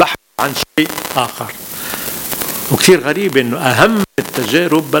وبحث عن شيء آخر. وكثير غريب انه اهم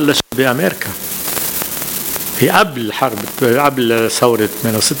التجارب بلشت بامريكا. هي قبل الحرب، قبل ثورة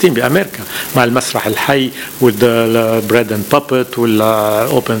 68 بامريكا، مع المسرح الحي والبريد اند بابت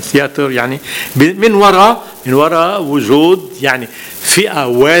والاوبن ثياتر، يعني من وراء وجود يعني فئة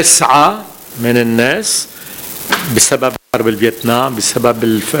واسعة من الناس بسبب حرب الفيتنام،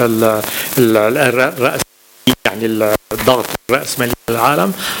 بسبب الرأس يعني الضغط الرأسمالي على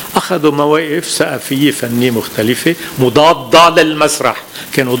العالم، أخذوا مواقف ثقافية فنية مختلفة مضادة للمسرح،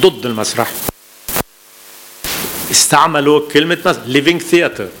 كانوا ضد المسرح. استعملوا كلمة living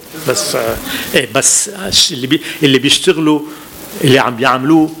theater، بس اللي بيشتغلوا اللي عم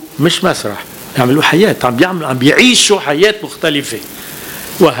بيعملوه مش مسرح، يعملوا حياة، عم بيعيشوا حياة مختلفة.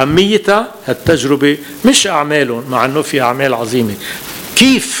 وأهميتها التجربة مش أعمالهم، مع أنه في أعمال عظيمة،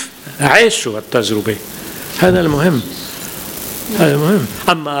 كيف عاشوا التجربة، هذا المهم.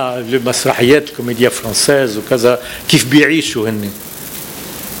 أما المسرحيات الكوميديا فرانسيز وكذا كيف بيعيشوا هن،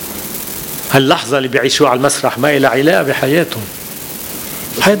 هاللحظة اللي بيعيشوها على المسرح ما إلها علاقة بحياتهم.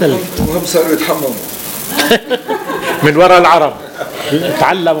 هذا المهم صاروا يتحمموا من وراء العرب،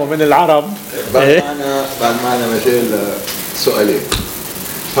 تعلموا من العرب. بعد معنا مجال سؤالين،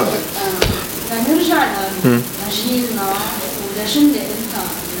 تفضل. نرجع لجيلنا ولجملة قلتها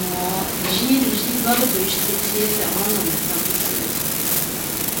إنه الجيل الجديد ما بده يشترك سياسة أو ما مهتم بالسياسة.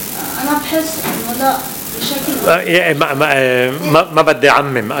 أنا بحس إنه لا، بشكل ما بدي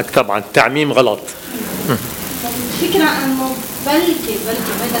أعمم، طبعا التعميم غلط. الفكرة إنه بلكي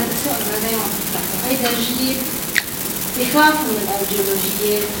هذا التساؤل ما دايما بفتحه، هيدا الجيل بخاف من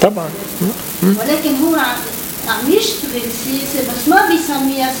الأيديولوجيات طبعا، ولكن هو عم يشتغل سياسة بس ما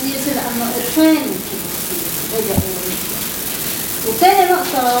بيسميها سياسة لأنه قرفان من كل هيدا أول. وثاني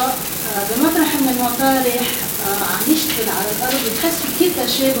نقطة، بمطرح من المطارح عم يشتغل على الأرض، بتحس في كثير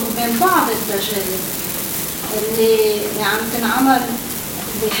تشابه بين بعض التجارب اللي عم تنعمل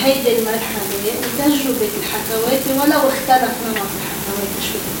بهيدي المرحلة وتجربة الحكواتي، ولو اختلف نمط الحكواتي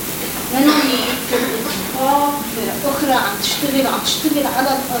شوي. منهم اتفاق أخرى عم تشتغل على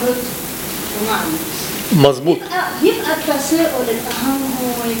الأرض ومع الناس. مظبوط. يبقى التساؤل الأهم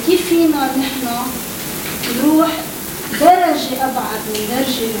هو كيف فينا نحن نروح درجة أبعد من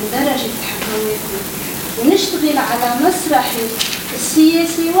درجة الحكواتي ونشتغل على مسرح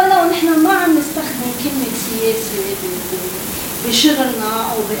السياسي، ولو نحن ما عم نستخدم كلمة سياسي بشغلنا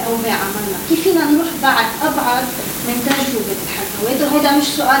أو بعملنا. كيف فينا نروح بعد أبعد من تجربة الحكواتي؟ وهذا مش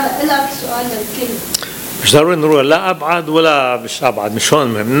سؤال لك، سؤال للكل. مش ضروري نروح لا أبعد ولا مش أبعد، مش هون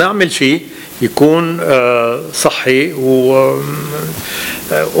المهم نعمل شيء يكون صحي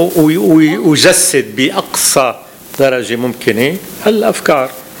ويجسد بأقصى درجة ممكنة الأفكار.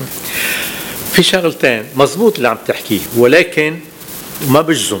 في شغلتين مزبوط اللي عم تحكيه، ولكن ما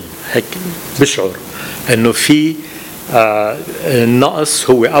بجزم هيك، بشعر انه في النقص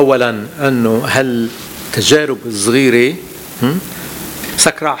هو اولا انه هالتجارب الصغيرة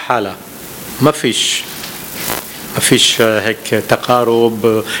سكرة حالها، ما فيش هيك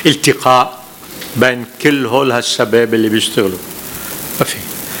تقارب التقاء بين كل هول هالشباب اللي بيشتغلوا، ما في،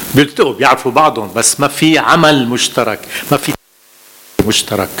 بيلتقوا بيعرفوا بعضهم بس ما في عمل مشترك، ما في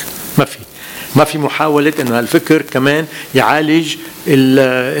مشترك، ما في محاولة انه هالفكر كمان يعالج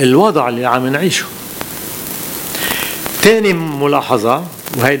الوضع اللي عم نعيشه. تاني ملاحظة،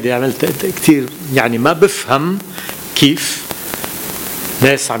 وهيدي عملت كتير، يعني ما بفهم كيف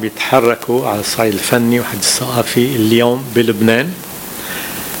ناس عم يتحركوا على الصعيد الفني وحد الثقافي اليوم بلبنان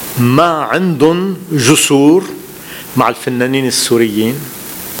ما عندهم جسور مع الفنانين السوريين،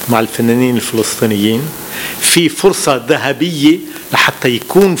 مع الفنانين الفلسطينيين. في فرصة ذهبية لحتى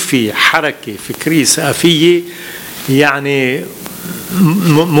يكون في حركة فكرية ثقافية يعني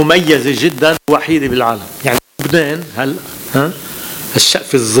مميزة جدا وحيدة بالعالم. يعني لبنان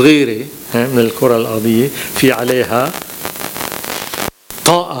الشقفة الصغيرة من الكرة الأرضية في عليها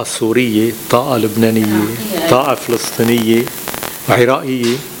طاقة سورية، طاقة لبنانية، طاقة فلسطينية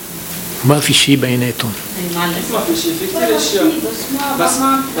وعراقية، ما في شيء بيناتهم. ما في شيء، في كثير اشياء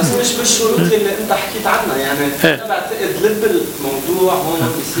بس مش بالشروط اللي انت حكيت عنها. يعني انا بعتقد لب الموضوع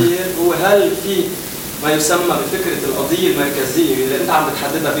هون بيصير هو هل في ما يسمى بفكره القضيه المركزيه اللي انت عم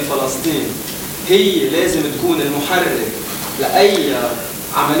بتحددها بفلسطين هي لازم تكون المحرك لاي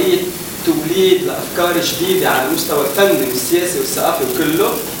عمليه توليد لافكار جديده على المستوى الفني والسياسي والثقافي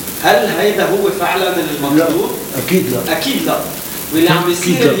وكله؟ هل هيدا هو فعلا المطلوب؟ اكيد لا، اكيد لا. واللي عم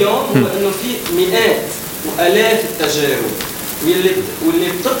بيصير اليوم هو انه في مئات والاف التجارب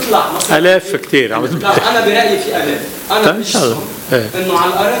واللي بتطلع مثلا الاف كثير عم لا، انا برايي في الاف، انا بشوف انه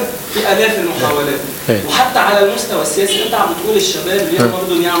على الارض في الاف المحاولات. وحتى على المستوى السياسي انت عم بتقول الشباب اليوم ما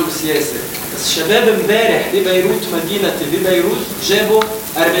بدهم يعملوا سياسه، بس الشباب امبارح ببيروت مدينتي ببيروت جابوا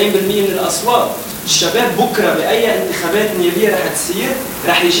 40% من الاصوات. الشباب بكره باي انتخابات نيابيه رح تصير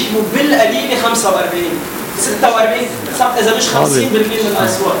رح يجيبوا بالقليل 45 46 اذا مش 50% من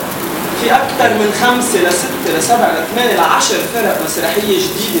الاصوات. في اكثر من 5 ل 6 ل 7 ل 8 ل 10 فرق مسرحيه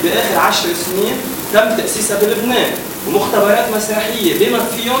جديده باخر 10 سنين تم تاسيسها بلبنان، ومختبرات مسرحيه بما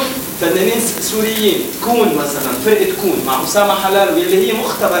فيهم فنانين سوريين. كون مثلا فرقه كون مع اسامه حلال واللي هي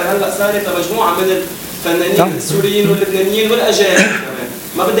مختبر هلا صارت لمجموعه من الفنانين السوريين واللبنانيين والاجانب كمان.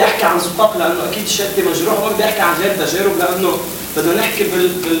 ما بدي احكي عن زقاق لانه اكيد شتي مجروح، وما بدي احكي عن غير تجارب لانه بدنا نحكي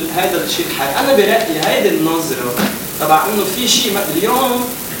بهذا الشيء الحقيقي. انا برايي هيدي النظره تبع انه في شيء اليوم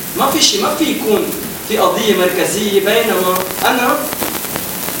ما في شيء، ما في يكون في قضيه مركزيه، بينما انا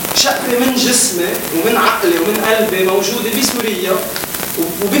شقفه من جسمي ومن عقلي ومن قلبي موجوده بسوريا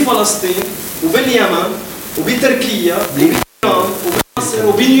وبفلسطين وباليمن وبتركيا وبإيران وبمصر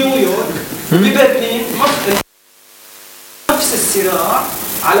وبنيويورك وببرلين. نفس الصراع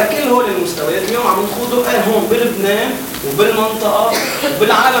على كل هول المستويات اليوم عم نخوضه هون بلبنان وبالمنطقه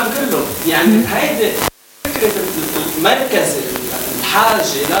وبالعالم كله. يعني هيدي فكره المركز، الحاجه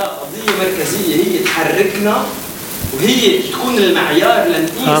لقضيه مركزيه هي تحركنا وهي تكون المعيار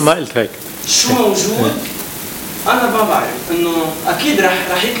لنقيس ما قلت هيك شو موجود. انا ما بعرف انه اكيد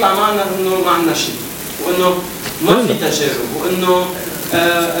رح يطلع معنا انه ما عندنا شيء، وانه ما في تجارب، وانه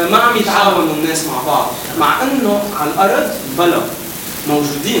ما عم يتعاونوا الناس مع بعض، مع انه على الارض بلا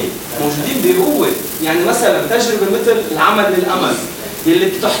موجودين بقوه. يعني مثلا تجربه مثل العمل للامل يلي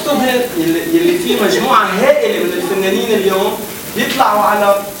بتحتضن يلي فيه مجموعه هائله من الفنانين اليوم بيطلعوا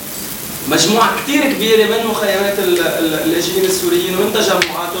على مجموعه كثير كبيره من مخيمات اللاجئين السوريين ومن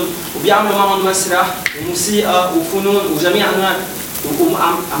تجمعاتهم وبيعملوا معهم مسرح وموسيقى وفنون وجميع انواع.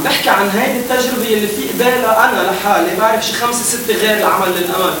 وعم بحكي عن هيدي التجربه اللي في قبالها انا لحالي بعرف شي 5 6 غير العمل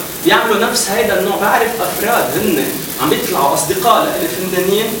للامل بيعملوا نفس هيدا النوع. بعرف افراد هن عم بيطلعوا اصدقاء لإلي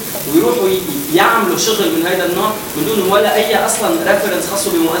فنانين ويروحوا يعملوا شغل من هيدا النوع من دون ولا اي اصلا ريفرنس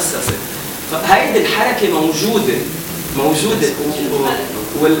خاصه بمؤسسه. فهيدي الحركه موجوده موجوده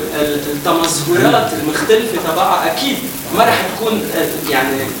والتمظهرات المختلفه تبعها اكيد ما رح تكون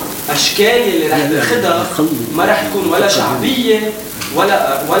يعني اشكال اللي رح تاخذها ما رح تكون ولا شعبيه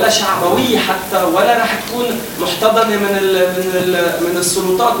ولا شعبويه حتى، ولا رح تكون محتضنه من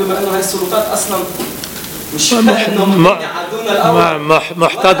السلطات، بما انه هاي السلطات اصلا مش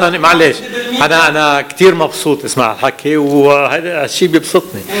محتضنه. معلش انا كثير مبسوط اسمع الحكي وهذا الشيء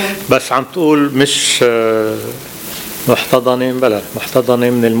بيبسطني، بس عم تقول مش محتضنه، بلا محتضنه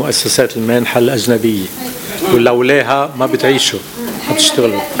من المؤسسات المانحه الاجنبيه، ولولاها ما بتعيشوا ما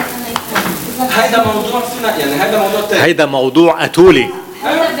بتشتغلوا. هيدا موضوع فينا يعني هيدا موضوع ثاني، هيدا موضوع اتولي.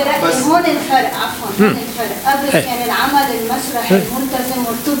 بس هون الفرق، عفوا هون الفرق. قبل كان العمل المسرحي الملتزم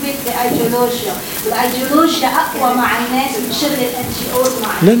مرتبط بايديولوجيا، والايديولوجيا اقوى مع الناس من شغل الNGOs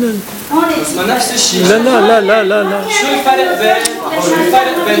مع الناس. لا هون بس ما نفس الشيء. لا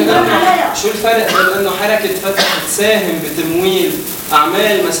شو الفرق بين انه حركه فتح تساهم بتمويل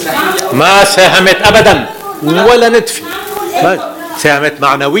اعمال مسرحيه؟ ما ساهمت ابدا ولا نتفه، ساهمت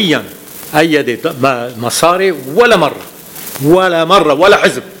معنويا، ايدت مصاري ولا مره ولا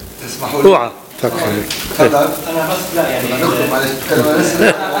حزب. اسمحوا لي اوعى انا بس لا يعني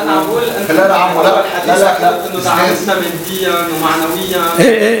انا عم بقول انت لا انه دعمتنا ماديا ومعنويا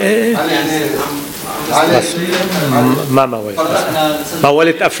يعني ما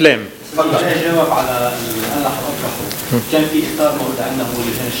مولت افلام. جاوب على اللي انا حاططه. كان في اطار موجود عندنا هو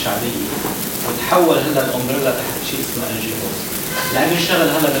اللجان الشعبيه، وتحول هلا الامبريلا تحت شيء اسمه NGOs. يعني الشغل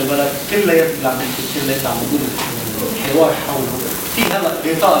هلا بالبلد كلياتنا عم نقول الحوار حوله في هلا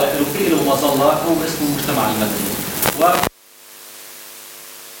غطاء له في له مظله هو اسمه المجتمع المدني. و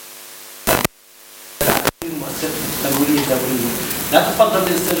المؤسسات التمويليه الدوليه لا تفضل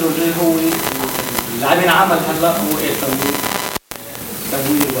الاستاذ روجيه هو اللي عم ينعمل هلا هو ايه تمويل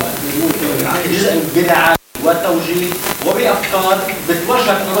جزء بدعه وتوجيه وبافكار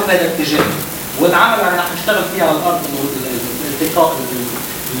بتوجه نروح لهذا الاتجاه، والعمل اللي رح نشتغل فيه على الارض انه الالتقاء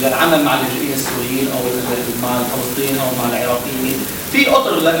العمل مع اللاجئين السوريين او مع الفلسطينيين او مع العراقيين في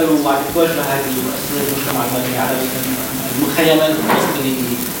اطر له وعم تتوجه هذه المجتمع المدني على المخيمات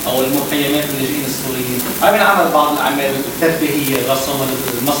الفلسطينيه او المخيمات اللاجئين السوريين. عم ينعمل بعض الاعمال الترفيهيه، الرسم،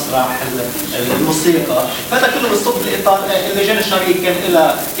 المسرح، الموسيقى، فهذا كله بصب بالاطار. اللجان الشعبيه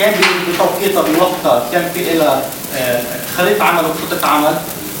كان بتوقيتها بوقتها كان في لها خريطه عمل وخطه عمل.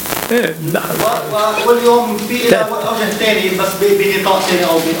 واليوم في اوجه ثاني بس بنطاق ثاني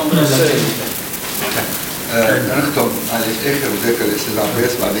او بامر ثاني. نختم على الاخر وذاكر الاستاذ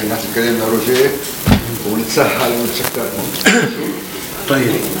عباس، بعدين نحكي كلامنا روجيه ونتسهل ونتشكر.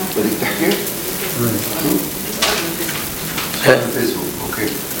 طيب بدك تحكي؟ فيسبوك اوكي.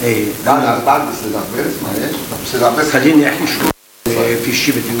 ايه بعد الاستاذ عباس معلش. الاستاذ عباس خليني احكي شوي في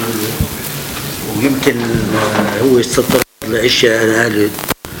شيء بدي اقوله، ويمكن هو يستطرد لاشياء انا قالت.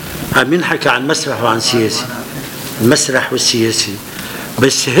 عم ينحكى عن مسرح وعن سياسي، المسرح والسياسي،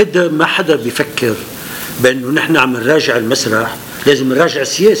 بس هذا ما حدا بيفكر بانه نحن عم نراجع المسرح لازم نراجع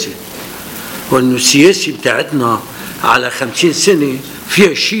السياسي، وانه السياسي بتاعتنا على 50 سنه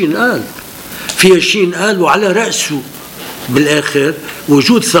فيها شيء انقال وعلى راسه بالاخر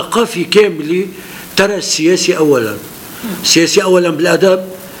وجود ثقافي كامله ترى السياسي اولا، السياسي اولا بالادب،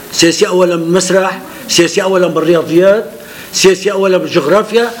 السياسي اولا بالمسرح، السياسي اولا بالرياضيات، السياسي اولا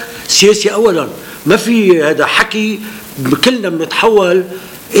بالجغرافيا، السياسي اولا. ما في هذا حكي كلنا بنتحول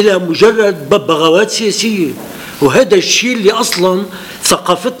الى مجرد ببغاوات سياسيه، وهذا الشيء اللي اصلا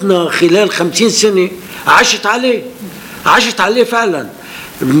ثقافتنا خلال 50 سنه عاشت عليه فعلا.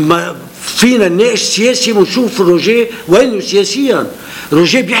 ما فينا نناقش سياسي ونشوف روجيه وينه سياسيا.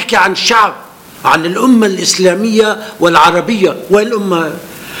 روجيه بيحكي عن الشعب، عن الامه الاسلاميه والعربيه، وين الامه؟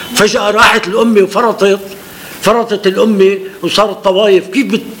 فجاه راحت الامه فرطت الأمة وصارت طوائف. كيف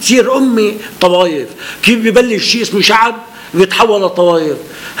بتصير أمة طوائف؟ كيف ببلش شيء اسمه شعب ويتحول لطوائف؟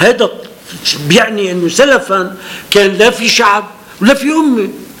 هذا بيعني أنه سلفا كان لا في شعب ولا في أمة.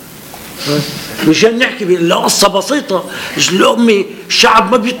 مشان نحكي القصة بسيطة. الأمة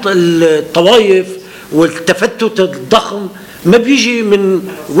الشعب ما الطوائف والتفتت الضخم ما بيجي من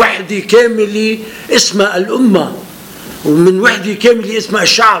وحدة كاملة اسمها الأمة، ومن وحدة كاملة اسمها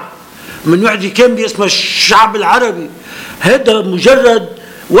الشعب، من وحدة كاملة اسمها الشعب العربي. هذا مجرد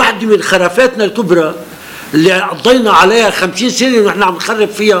واحدة من خرافاتنا الكبرى اللي قضينا عليها 50 سنة ونحن عم نخرب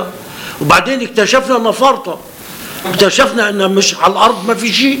فيها، وبعدين اكتشفنا انها فارطة، اكتشفنا انها مش على الارض ما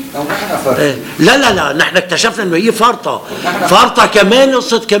في شيء. لا نحن اكتشفنا انه هي فارطة كمان.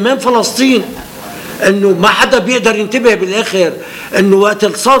 قصة كمان فلسطين انه ما حدا بيقدر ينتبه بالاخر انه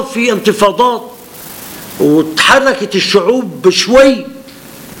وقت صار في انتفاضات وتحركت الشعوب بشوي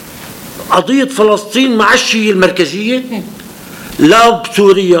قضية فلسطين ما عادش هي المركزية، لا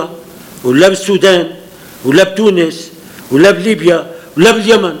بسوريا ولا بالسودان ولا بتونس ولا بليبيا ولا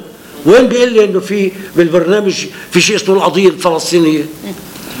باليمن. وين بيقول لي انه في بالبرنامج في شيء اسمه القضية الفلسطينية؟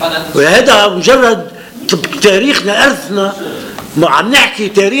 وهذا مجرد تاريخنا، ارثنا، ما عم نحكي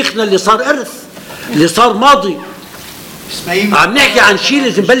تاريخنا اللي صار ارث، اللي صار ماضي. عم نحكي عن شيء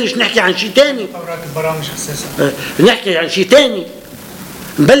لازم نبلش نحكي عن شيء ثاني. البرامج اساسا نحكي عن شيء ثاني،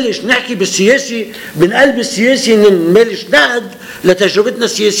 نبلش نحكي بالسياسي، من قلب السياسي نبلش نقد لتجربتنا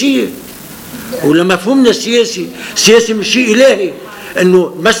السياسيه ولمفهومنا السياسي. السياسي مش شيء الهي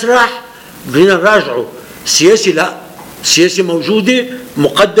انه مسرح بدنا نراجعه. السياسي لا، السياسي موجوده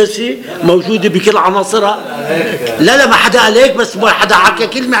مقدسه، موجوده بكل عناصرها. لا ما حدا قال هيك، بس ما حدا حكى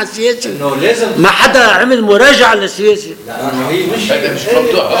كلمه عن السياسي، ما حدا عمل مراجعه للسياسي. لانه هي مش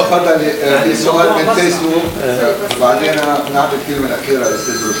مفتوحه. تفضل. في سؤال من فيسبوك وبعدين نعطي الكلمه الاخيره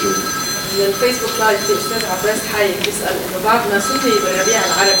للاستاذ رشيد. الفيسبوك لايف في استاذ عباس حايك بيسال انه بعد ما سمي بالربيع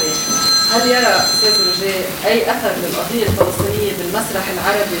العربي، هل يرى استاذ رجاء اي اثر للقضيه الفلسطينيه بالمسرح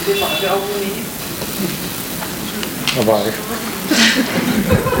العربي بعمومه؟ ما بعرف.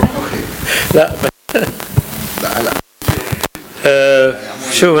 لا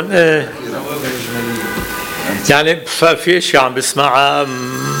شو يعني في اشياء عم بسمعها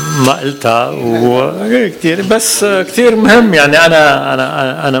ما قلتها وكثير، بس كثير مهم. يعني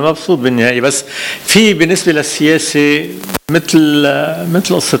انا مبسوط بالنهايه. بس في بالنسبه للسياسه مثل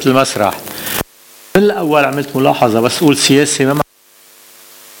قصه المسرح، من الاول عملت ملاحظه، بس اقول سياسه ما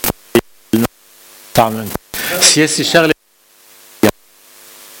تعمل سياسي شغله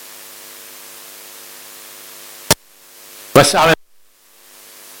بس عمل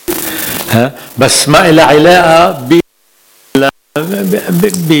بس ما لها علاقه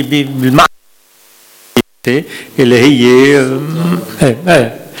بالمعنى اللي هي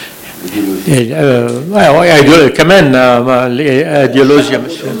كمان ايديولوجيا.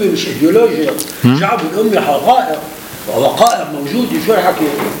 مش ايديولوجيا، شعب الامي حقائق ووقائع موجوده. شو الحكي؟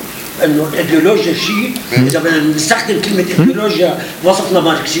 انه الايديولوجيا شيء، اذا بدنا نستخدم كلمه ايديولوجيا وصفنا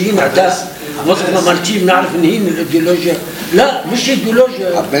ماركسيين اعتاء، وصفنا ماركسيين بنعرف ان هي من الايديولوجيا. لا مش ايديولوجيا.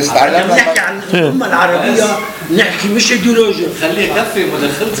 لما نحكي عن الامه العربيه نحكي مش ايديولوجيا. خليه يكفي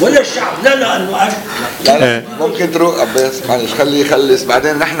مداخلته ولا الشعب. لا انه لا ممكن تروح عباس، معلش خليه يخلص.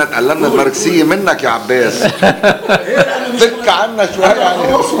 بعدين نحن تعلمنا الماركسيه منك يا عباس. فك عنا شوي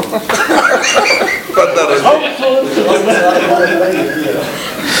يعني.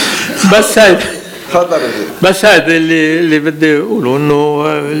 بس هذا اللي بدي اقوله، انه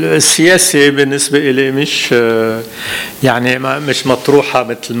السياسه بالنسبه لي مش يعني مش مطروحه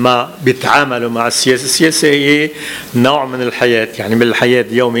مثل ما بيتعاملوا مع السياسه. السياسه هي نوع من الحياه، يعني من الحياه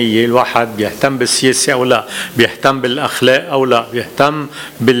اليوميه. الواحد بيهتم بالسياسه او لا، بيهتم بالاخلاق او لا، بيهتم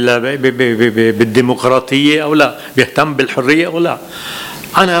بالديمقراطيه او لا، بيهتم بالحريه او لا.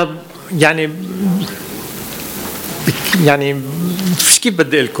 انا يعني كيف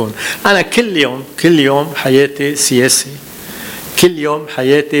بدي اقول لكم، انا كل يوم حياتي سياسي، كل يوم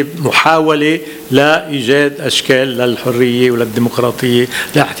حياتي محاوله لايجاد اشكال للحريه وللديمقراطيه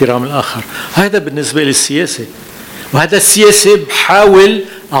لاحترام الاخر. هذا بالنسبه للسياسه، وهذا السياسه بحاول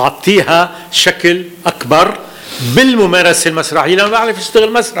اعطيها شكل اكبر بالممارسه المسرحيه. لما بعرف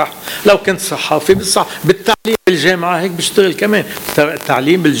اشتغل مسرح، لو كنت صحافي بالتعليم بالجامعه هيك بشتغل كمان.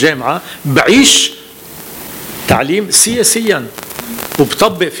 التعليم بالجامعه بعيش تعليم سياسيا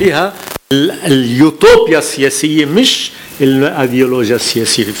وبطبق فيها اليوتوبيا السياسية مش الايديولوجيا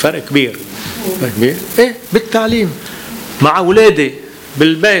السياسية. في فرق كبير. ايه بالتعليم مع اولادي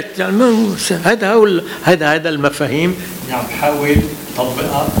بالبيت. يعني هذا المفاهيم اللي عم بحاول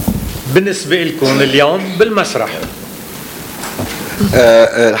اطبقها بالنسبة لكم اليوم بالمسرح.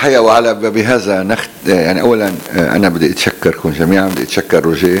 الحقيقة وعلى بهذا يعني اولا انا بدي اتشكركم جميعا، بدي اتشكر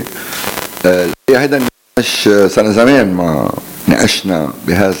روجيه. هذا مش صار زمان ما ناقشنا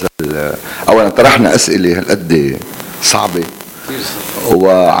بهذا. اولا طرحنا اسئله هالقد صعبه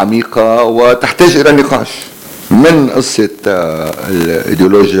وعميقه وتحتاج الى نقاش، من قصه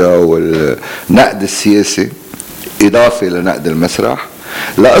الايديولوجيا والنقد السياسي اضافه لنقد المسرح،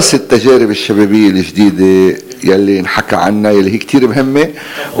 لقصه التجارب الشبابيه الجديده يلي انحكى عنها، يلي هي كثير مهمه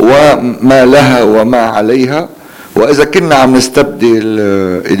وما لها وما عليها. وإذا كنا عم نستبدل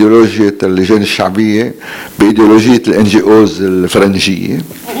إيديولوجية اللجان الشعبية بإيديولوجية الNGOs الفرنجية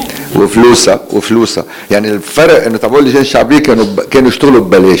وفلوسها، يعني الفرق إنه تبع اللجان الشعبية كانوا يشتغلوا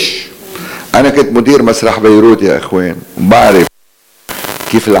ببلاش. أنا كنت مدير مسرح بيروت يا إخوان، وبعرف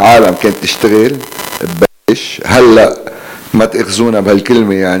كيف العالم كانت تشتغل ببلاش. هلا ما تأخذونا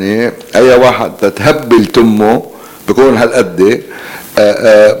بهالكلمة، يعني أي واحد تهبل تمه بكون هالقد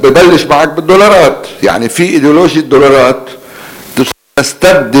ببلش معك بالدولارات، يعني في ايديولوجيا دولارات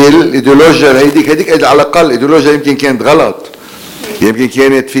تستبدل الايديولوجيا هذيك على الاقل الايديولوجيا يمكن كانت غلط، يمكن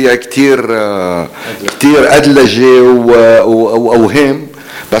كانت فيها كتير ادلجه واوهام،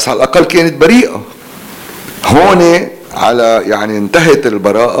 بس على الاقل كانت بريئه. هون على يعني انتهت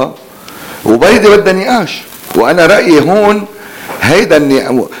البراءه وبيدي بدها نقاش، وانا رايي هون هيدا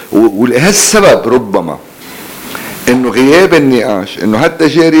ولهالسبب ربما انه غياب النقاش، انه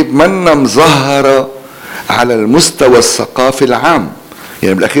هالتجارب منا مظهره على المستوى الثقافي العام.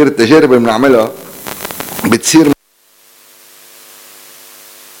 يعني بالاخير التجارب اللي بنعملها بتصير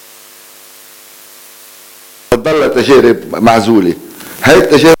بتضل تجارب معزوله. هاي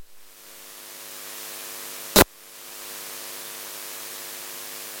التجارب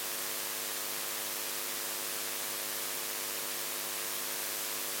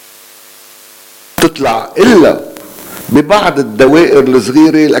تطلع الا ببعض الدوائر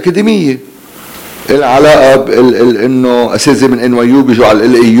الصغيره الاكاديميه العلاقه انه اساتذه من NYU بيجوا على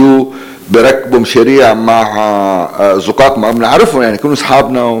LAU بركبوا مشاريع مع زقاق ما بنعرفهم، يعني يكونوا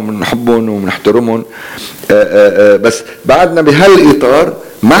اصحابنا وبنحبهم وبنحترمهم، بس بعدنا بهالاطار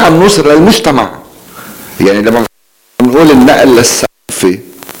ما عم نوصل للمجتمع. يعني لما بنقول النقل للثقافه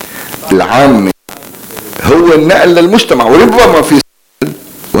العامه هو النقل للمجتمع، وربما في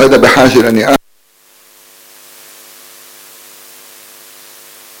وهذا بحاجه لنقاش.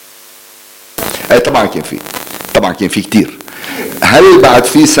 طبعا كان في كتير. هل بعد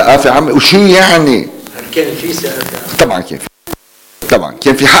في ثقافه عامه؟ وشو يعني؟ كان في ثقافه؟ طبعا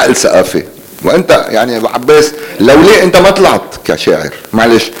كان في حقل ثقافه. وانت يعني ابو عباس لو ليه انت ما طلعت كشاعر؟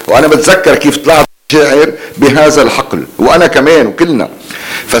 معلش، وانا بتذكر كيف طلعت شاعر بهذا الحقل، وانا كمان وكلنا.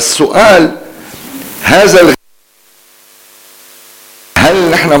 فالسؤال هذا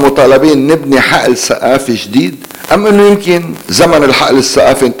هل نحن مطالبين نبني حقل ثقافي جديد، ام انه يمكن زمن الحقل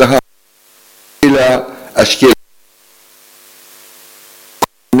الثقافي انتهى الى اشكال؟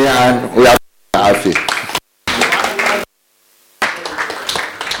 جميعا ويعطيكم العافيه.